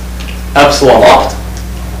size epsilon opt,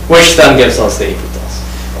 which then gives us the epitas.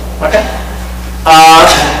 Okay?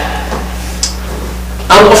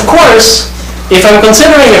 And of course, if I'm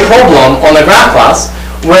considering a problem on a graph class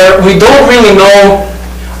where we don't really know,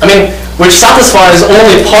 which satisfies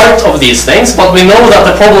only part of these things, but we know that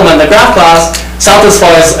the problem in the graph class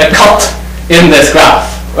satisfies a cut in this graph,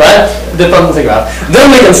 right? Dependency graph.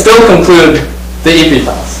 Then we can still conclude the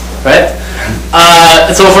epitas, right?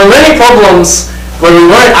 So for many problems where we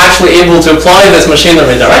weren't actually able to apply this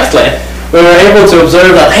machinery directly, we were able to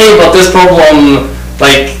observe that, hey, but this problem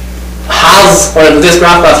this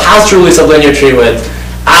graph class has truly sublinear Treewidth,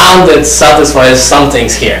 and it satisfies some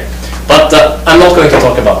things here. But I'm not going to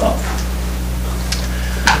talk about that.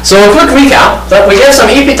 So a quick recap, that we get some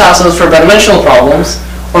epitases for bidimensional problems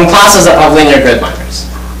on classes that have linear grid minors.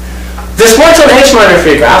 This works on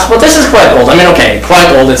h-3 graphs, but this is quite old. Quite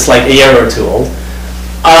old, it's like a year or two old.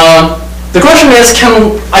 The question is,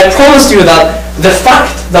 I promised you that the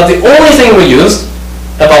fact that the only thing we used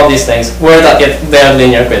about these things were that they have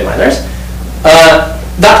linear grid minors,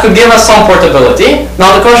 that could give us some portability.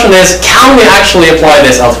 Now the question is, can we actually apply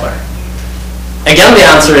this elsewhere? Again, the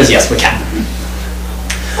answer is yes, we can.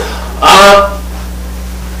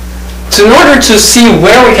 In order to see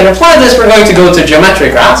where we can apply this, we're going to go to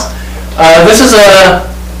geometric graphs. This is a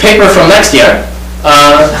paper from next year,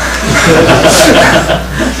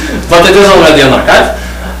 but it is already on archive.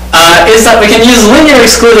 Is that we can use linear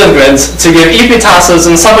excluded grids to give epitases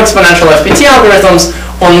and sub-exponential FPT algorithms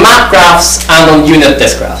on map graphs and on unit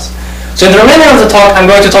disk graphs. So in the remainder of the talk, I'm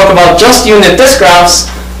going to talk about just unit disk graphs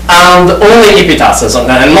and only epitases and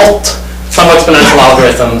not sub-exponential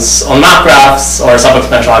algorithms on map graphs or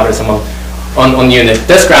sub-exponential algorithm on unit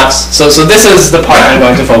disk graphs. So this is the part I'm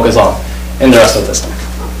going to focus on in the rest of this talk.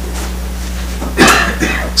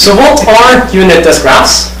 So what are unit disk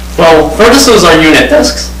graphs? Well, vertices are unit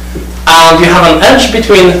disks, and you have an edge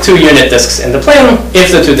between two unit disks in the plane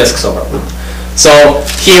if the two disks overlap. So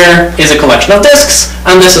here is a collection of disks,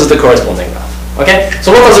 and this is the corresponding graph. Okay?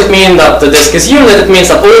 So what does it mean that the disk is unit? It means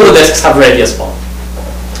that all the disks have radius 1.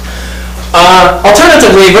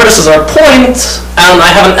 Alternatively, vertices are points, and I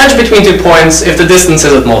have an edge between 2 points if the distance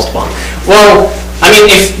is at most 1. Well,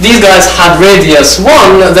 if these guys had radius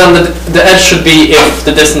 1, then the edge should be if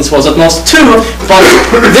the distance was at most 2, but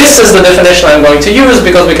this is the definition I'm going to use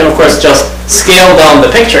because we can, of course, just scale down the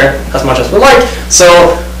picture as much as we like.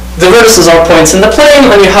 So the vertices are points in the plane,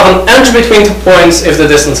 and you have an edge between 2 points if the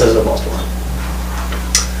distance is at most 1.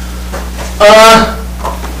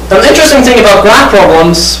 An interesting thing about graph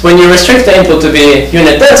problems, when you restrict the input to be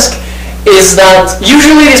unit disk, is that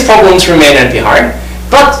usually these problems remain NP-hard,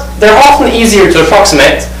 but they're often easier to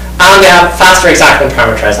approximate, and they have faster exact and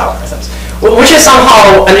parameterized algorithms. Which is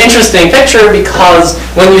somehow an interesting picture, because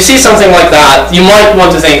when you see something like that, you might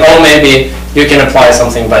want to think, oh, maybe you can apply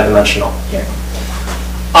something bidimensional here.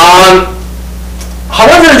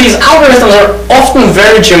 However, these algorithms are often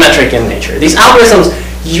very geometric in nature. These algorithms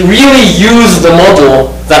really use the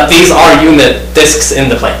model that these are unit disks in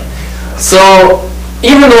the plane. So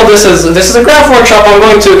even though this is a graph workshop, I'm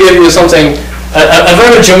going to give you something, a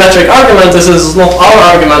very geometric argument. This is not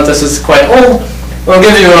our argument, this is quite old. We'll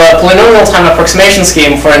give you a polynomial time approximation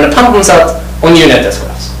scheme for an dependent set on unit disk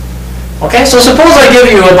graphs. Okay, so suppose I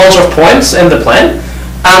give you a bunch of points in the plane,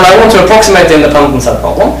 and I want to approximate the independent set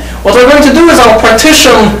problem. What we're going to do is I'll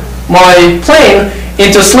partition my plane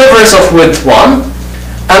into slivers of width 1,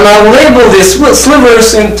 and I'll label these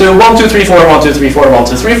slivers into 1, 2, 3, 4, 1, 2, 3, 4, 1,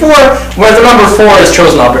 2, 3, 4, where the number 4 is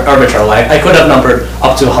chosen arbitrarily. I could have numbered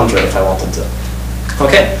up to 100 if I wanted to.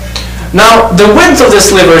 Okay? Now, the width of the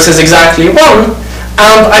slivers is exactly 1,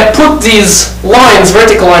 and I put these lines,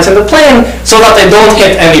 vertical lines, in the plane so that they don't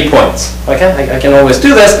hit any points. Okay? I can always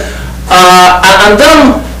do this. And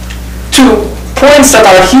then two points that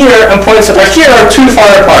are here and points that are here are too far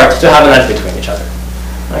apart to have an edge between each other.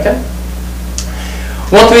 Okay?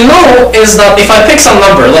 What we know is that if I pick some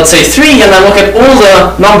number, let's say 3, and I look at all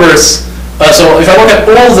the numbers, so if I look at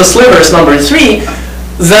all the slivers numbered 3,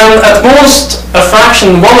 then at most a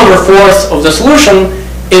fraction 1/4 of the solution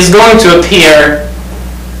is going to appear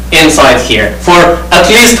inside here for at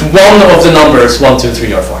least one of the numbers 1, 2,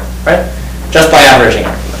 3, or 4, right? Just by averaging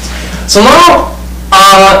arguments. So now,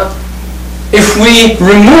 if we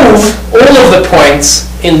remove all of the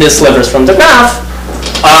points in these slivers from the graph,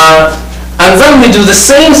 and then we do the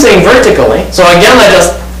same thing vertically. So again, I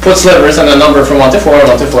just put slivers and a number from 1 to 4,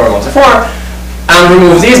 1 to 4, 1 to 4, and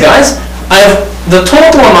remove these guys. The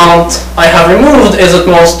total amount I have removed is at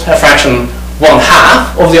most a fraction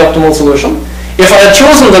 1/2 of the optimal solution. If I had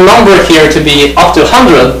chosen the number here to be up to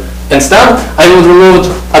 100 instead, I would remove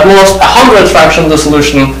at most 100 fraction of the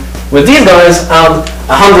solution with these guys and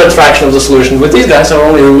 100 fraction of the solution with these guys. So I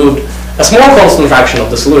only removed a small constant fraction of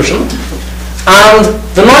the solution. And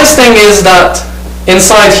the nice thing is that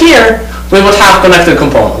inside here, we would have connected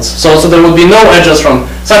components. So there would be no edges from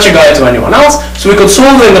such a guy to anyone else. So we could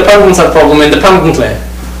solve the independent set problem independently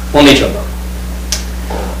on each of them.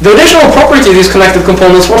 The additional property these connected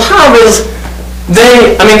components will have is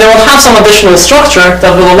they will have some additional structure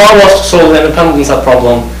that will allow us to solve the independent set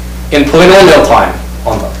problem in polynomial time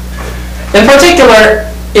on them. In particular,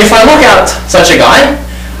 if I look at such a guy,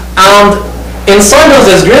 and inside of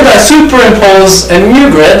this grid, I superimpose a new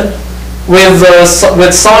grid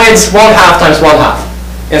with sides 1/2 times 1/2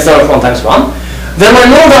 instead of 1 times 1. Then I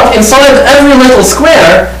know that inside every little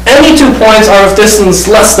square, any 2 points are of distance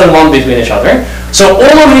less than 1 between each other. So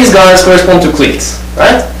all of these guys correspond to cliques,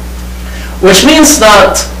 right? Which means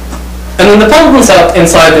that an independent set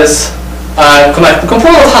inside this connected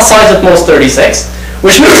component has size at most 36,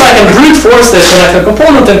 which means I can brute force this connected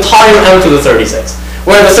component in time n to the 36.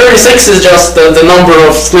 Where the 36 is just the number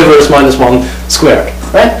of slivers minus 1 squared,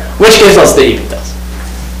 right? Which gives us the epitas.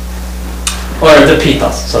 Or the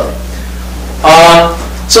pitas, sorry.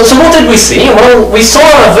 So what did we see? Well, we saw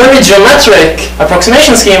a very geometric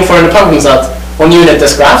approximation scheme for independent set on unit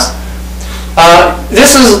disk graphs.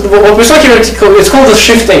 This is what we saw here, it's called the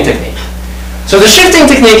shifting technique. So the shifting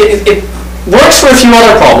technique, it works for a few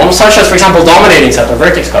other problems, such as, for example, dominating set or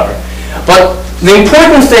vertex cover. But the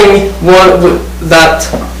important thing that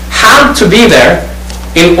had to be there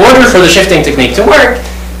in order for the shifting technique to work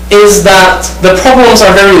is that the problems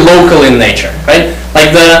are very local in nature, right?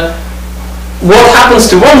 Like what happens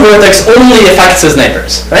to one vertex only affects its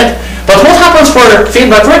neighbors, right? But what happens for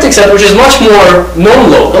feedback vertex set, which is much more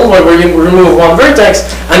non-local, where you remove one vertex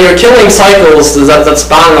and you're killing cycles that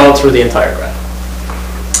span out through the entire graph?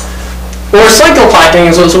 Or cycle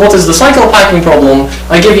packing, so what is the cycle packing problem?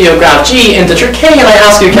 I give you a graph G, integer k, and I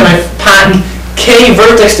ask you, can I pack k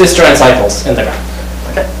vertex disjoint cycles in the graph?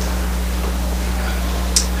 Okay.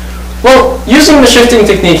 Well, using the shifting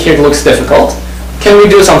technique here looks difficult. Can we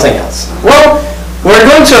do something else? Well, we're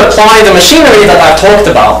going to apply the machinery that I've talked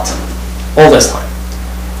about all this time.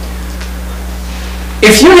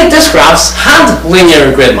 If unit disk graphs had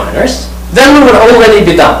linear grid minors, then we would already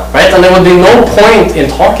be done, right? And there would be no point in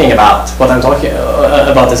talking about what I'm talking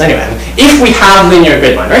about this anyway. If we have linear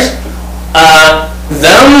grid minors,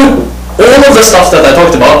 then all of the stuff that I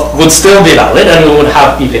talked about would still be valid, and we would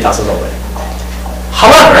have epitas already.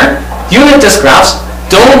 However, unit disk graphs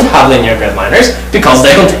don't have linear grid minors because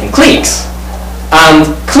they contain cliques,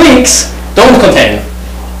 and cliques don't contain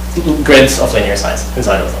grids of linear size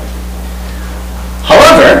inside of them.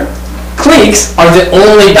 However, cliques are the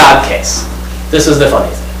only bad case. This is the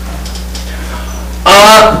funny thing.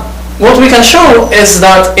 What we can show is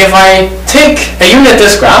that if I take a unit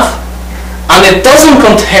disk graph and it doesn't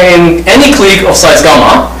contain any clique of size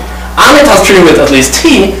gamma, and it has Treewidth at least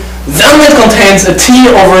t, then it contains a t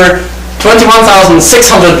over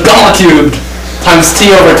 21,600 gamma cubed times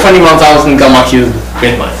t over 21,000 gamma cubed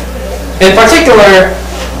grid minor. In particular,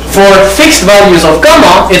 for fixed values of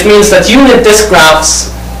gamma, it means that unit disk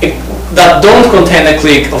graphs that don't contain a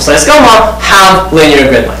clique of size gamma have linear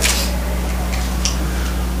grid minors.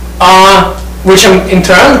 which in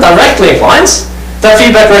turn directly implies that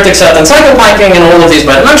feedback vertex set and cycle packing and all of these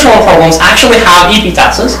bidimensional problems actually have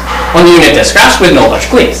epitasses on unit disk graphs with no large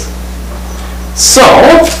cliques. So,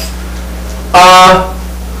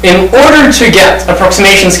 in order to get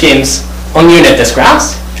approximation schemes on unit disk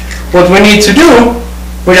graphs, what we need to do,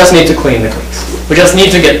 we just need to clean the cliques. We just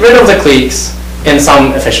need to get rid of the cliques in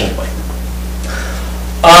some efficient way.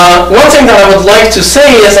 One thing that I would like to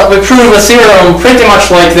say is that we prove a theorem pretty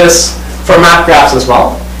much like this for map graphs as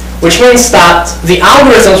well, which means that the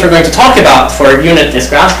algorithms we're going to talk about for unit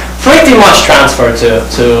disk graphs pretty much transfer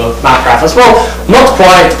to map graph as well. Not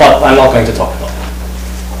quite, but I'm not going to talk about it.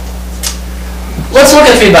 Let's look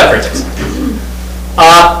at feedback vertex.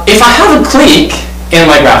 If I have a clique in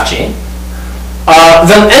my graph G,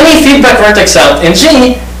 then any feedback vertex set in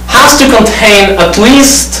G has to contain at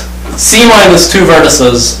least C minus 2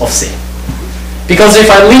 vertices of C. Because if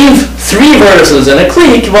I leave 3 vertices in a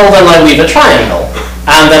clique, well then I leave a triangle.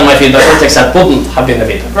 And then my feedback vertex set wouldn't have been the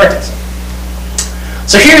feedback vertex.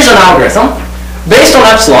 So here's an algorithm. Based on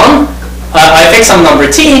epsilon, I pick some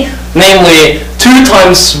number t, namely 2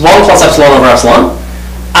 times 1 plus epsilon over epsilon.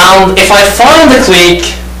 And if I find a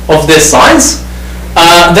clique of this size,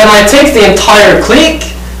 then I take the entire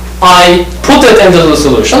clique, I put it into the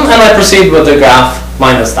solution, and I proceed with the graph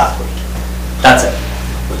minus that clique. That's it.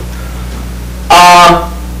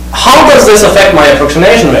 How does this affect my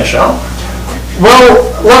approximation ratio? Well,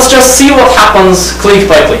 let's just see what happens clique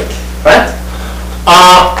by clique, right?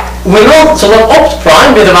 We know, so let opt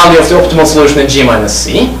prime be the value of the optimal solution in G minus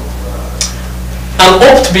C, and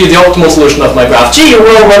opt be the optimal solution of my graph G.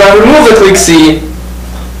 Well, when I remove the clique C,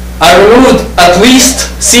 I removed at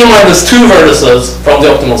least C minus 2 vertices from the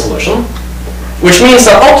optimal solution, which means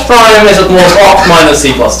that opt prime is at most opt minus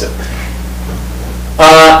C plus 2.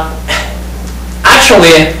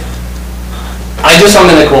 Actually, I do some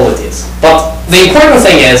inequalities, but the important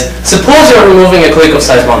thing is, suppose you're removing a clique of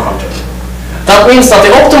size 100. That means that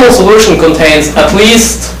the optimal solution contains at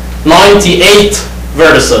least 98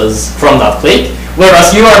 vertices from that clique,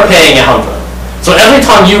 whereas you are paying 100. So every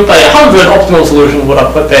time you pay 100, optimal solution would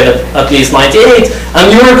have paid at least 98, and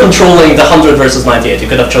you are controlling the 100 versus 98. You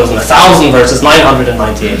could have chosen 1,000 versus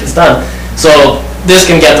 998 instead. So this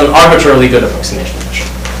can get an arbitrarily good approximation measure.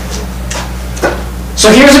 So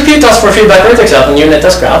here's a p-test for feedback vertex set on unit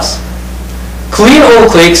disk graphs. Clean all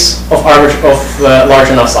cliques of large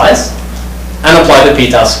enough size, and apply the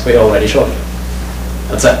p-test we already showed you.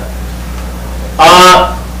 That's it.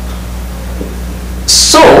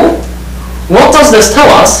 So, what does this tell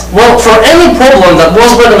us? Well, for any problem that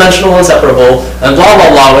was bidimensional and separable, and blah blah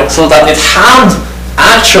blah, so that it had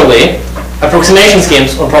actually approximation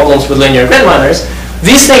schemes on problems with linear grid minors,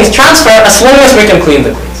 these things transfer as long as we can clean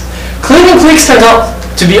the cliques. Cleaning cliques turns out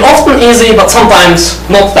to be often easy, but sometimes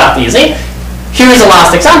not that easy. Here's the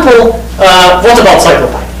last example. What about cycle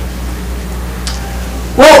packing?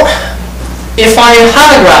 Well, if I have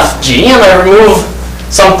a graph G and I remove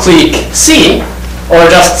some clique C, or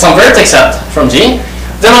just some vertex set from G,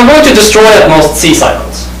 then I'm going to destroy at most C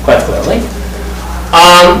cycles, quite clearly.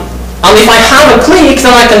 And if I have a clique,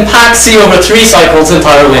 then I can pack C over 3 cycles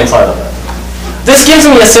entirely inside of it. This gives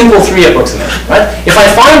me a simple 3 approximation, right? If I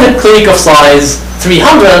find a clique of size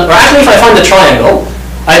 300, or actually if I find a triangle,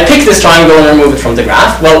 I pick this triangle and remove it from the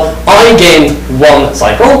graph. Well, I gained 1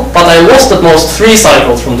 cycle, but I lost at most 3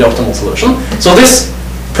 cycles from the optimal solution. So this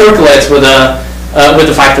percolates with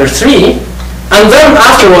the factor 3. And then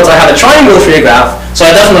afterwards I have a triangle-free graph, so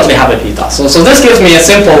I definitely have a p-test. So this gives me a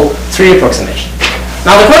simple 3 approximation.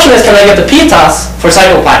 Now the question is, can I get the p-test for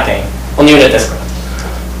cycle packing on unit disk graph?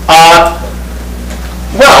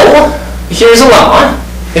 Well, here's a lemma.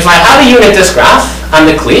 If I have a unit disk graph and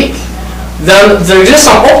a clique, then there exists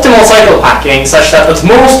some optimal cycle packing such that at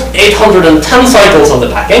most 810 cycles of the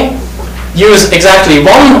packing use exactly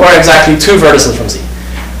 1 or exactly 2 vertices from Z.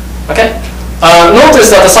 Okay? Notice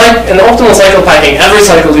that in the optimal cycle packing, every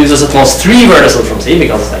cycle uses at most 3 vertices from Z,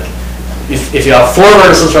 because like if you have 4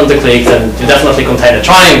 vertices from the clique, then you definitely contain a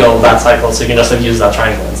triangle that cycle, so you can just use that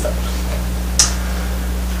triangle instead.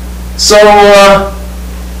 So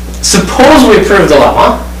suppose we prove the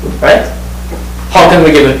lemma, right? How can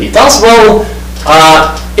we give a p-test? Well,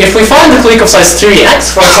 if we find the clique of size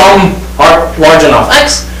 3x for some large enough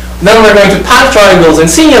x, then we're going to pack triangles in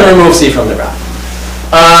C and remove C from the graph.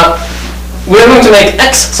 We're going to make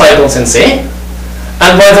x cycles in C,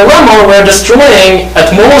 and by the lemma we're destroying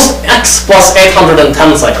at most x plus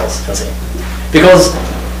 810 cycles in C. Because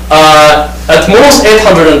at most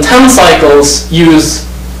 810 cycles use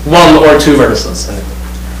 1 or 2 vertices in the clique.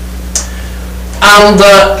 And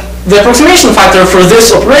the approximation factor for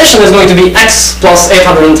this operation is going to be x plus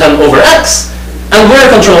 810 over x, And we're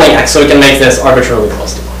controlling x, so we can make this arbitrarily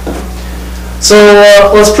close to 1. So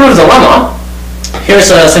let's prove the lemma.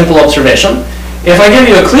 Here's a simple observation. If I give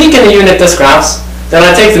you a clique and a unit disk graphs, then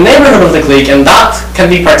I take the neighborhood of the clique, and that can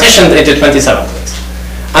be partitioned into 27 cliques.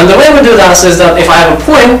 And the way we do that is that if I have a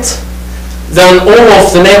point, then all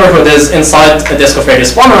of the neighborhood is inside a disk of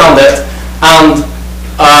radius 1 around it, and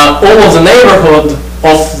all of the neighborhood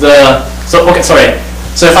of the... So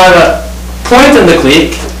if I have a point in the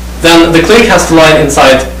clique, then the clique has to lie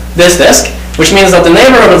inside this disk, which means that the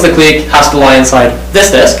neighborhood of the clique has to lie inside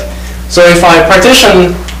this disk. So if I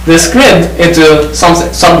partition this grid into some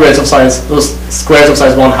subgrids of size, those squares of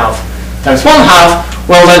size 1/2 times 1/2,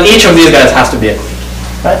 well, then each of these guys has to be a clique,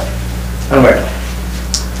 right? And we're done.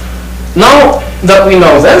 Now that we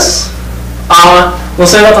know this, we'll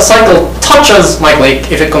say that the cycle touches my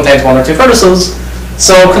clique if it contains 1 or 2 vertices.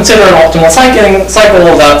 So consider an optimal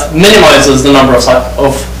cycle that minimizes the number of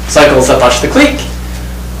cycles that touch the clique.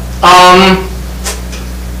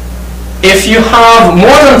 If you have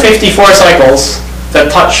more than 54 cycles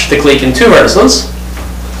that touch the clique in 2 vertices,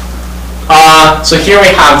 so here we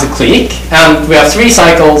have the clique, and we have 3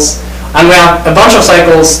 cycles, and we have a bunch of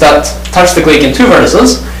cycles that touch the clique in 2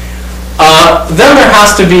 vertices, then there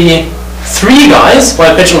has to be 3 guys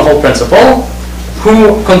by pigeonhole principle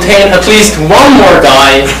who contain at least 1 more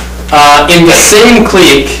guy in the same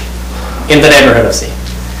clique in the neighborhood of C.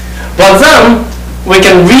 But then we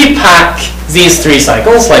can repack these 3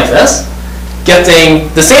 cycles like this,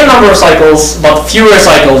 getting the same number of cycles but fewer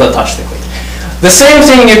cycles that touch the clique. The same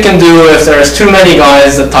thing you can do if there's too many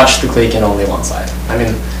guys that touch the clique in only one side. I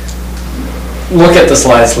mean, look at the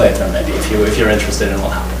slides later maybe if you're interested in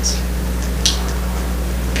what happens.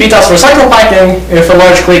 P-task for cycle packing: if a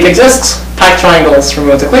large clique exists, pack triangles,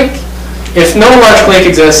 remove the clique. If no large clique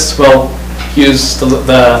exists, we'll use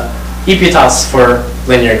the EP task for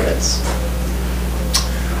linear grids.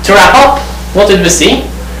 To wrap up, what did we see?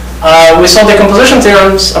 We saw decomposition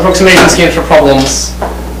theorems, approximation schemes for problems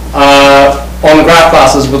on graph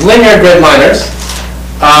classes with linear grid minors,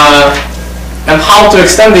 and how to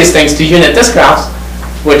extend these things to unit disk graphs,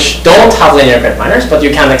 which don't have linear grid minors, but you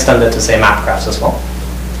can extend it to, say, map graphs as well.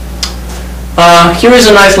 Here is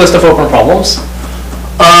a nice list of open problems.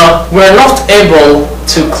 We're not able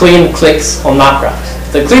to clean cliques on map graphs.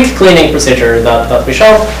 The clique cleaning procedure that we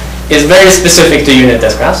show is very specific to unit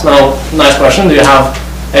disk graphs. Now, nice question, do you have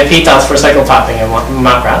a p-task for cycle tapping in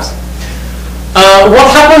map graphs?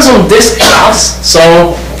 What happens on disk graphs? So,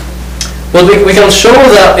 well, we can show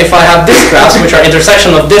that if I have disk graphs, which are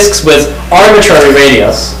intersection of disks with arbitrary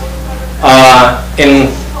radius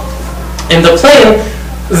in the plane,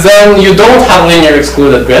 then you don't have linear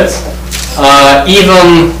excluded grids,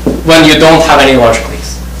 even when you don't have any large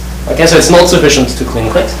cliques. Okay, so it's not sufficient to clean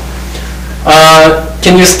cliques.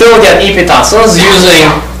 Can you still get epitasses using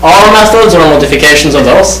R methods or modifications of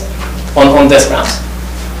those on disk graphs?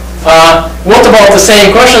 What about the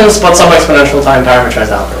same questions but sub-exponential time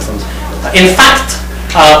parameterized algorithms? In fact,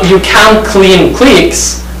 you can clean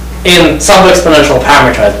cliques in sub-exponential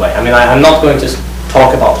parameterized way. I mean, I'm not going to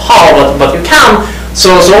talk about how, but you can.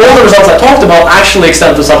 So all the results I talked about actually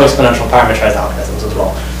extend to sub-exponential parameterized algorithms as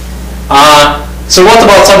well. So what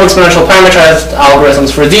about sub-exponential parameterized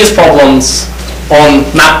algorithms for these problems on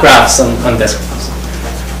map graphs and disk graphs?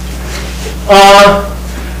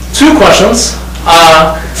 2 questions.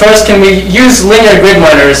 First, can we use linear grid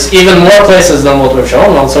minors even more places than what we've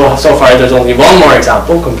shown? Well, so far there's only 1 more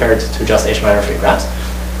example compared to just H-minor-free graphs.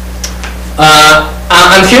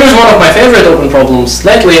 And here's one of my favorite open problems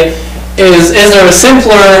lately. Is there a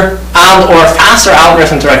simpler and or faster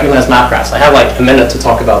algorithm to recognize map graphs? I have like a minute to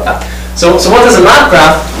talk about that. So what is a map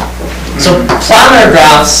graph? So planar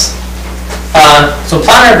graphs.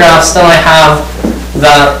 Then I have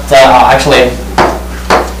that actually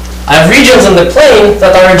I have regions in the plane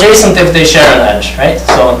that are adjacent if they share an edge, right?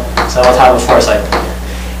 So I would have a 4 cycle.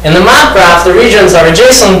 In the map graph, the regions are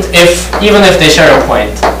adjacent even if they share a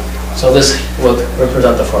point. So this would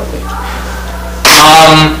represent the 4th lead.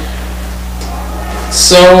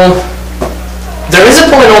 So there is a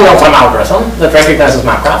polynomial time algorithm that recognizes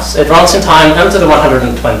map graphs. It runs in time n to the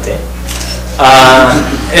 120.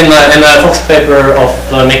 In a Fox paper of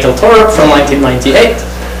Mikkel Torp from 1998,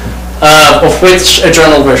 of which a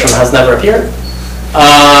journal version has never appeared.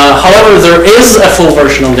 However, there is a full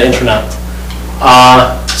version on the internet.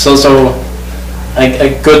 So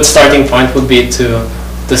a good starting point would be to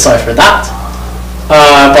decipher that.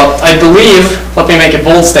 But I believe, let me make a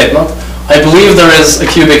bold statement, I believe there is a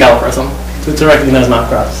cubic algorithm to recognize map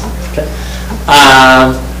graphs. Okay.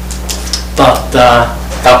 But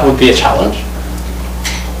that would be a challenge.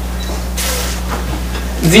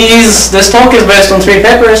 This talk is based on 3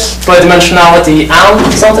 papers by Dimensionality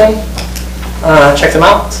and something. Check them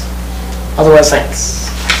out. Otherwise, thanks.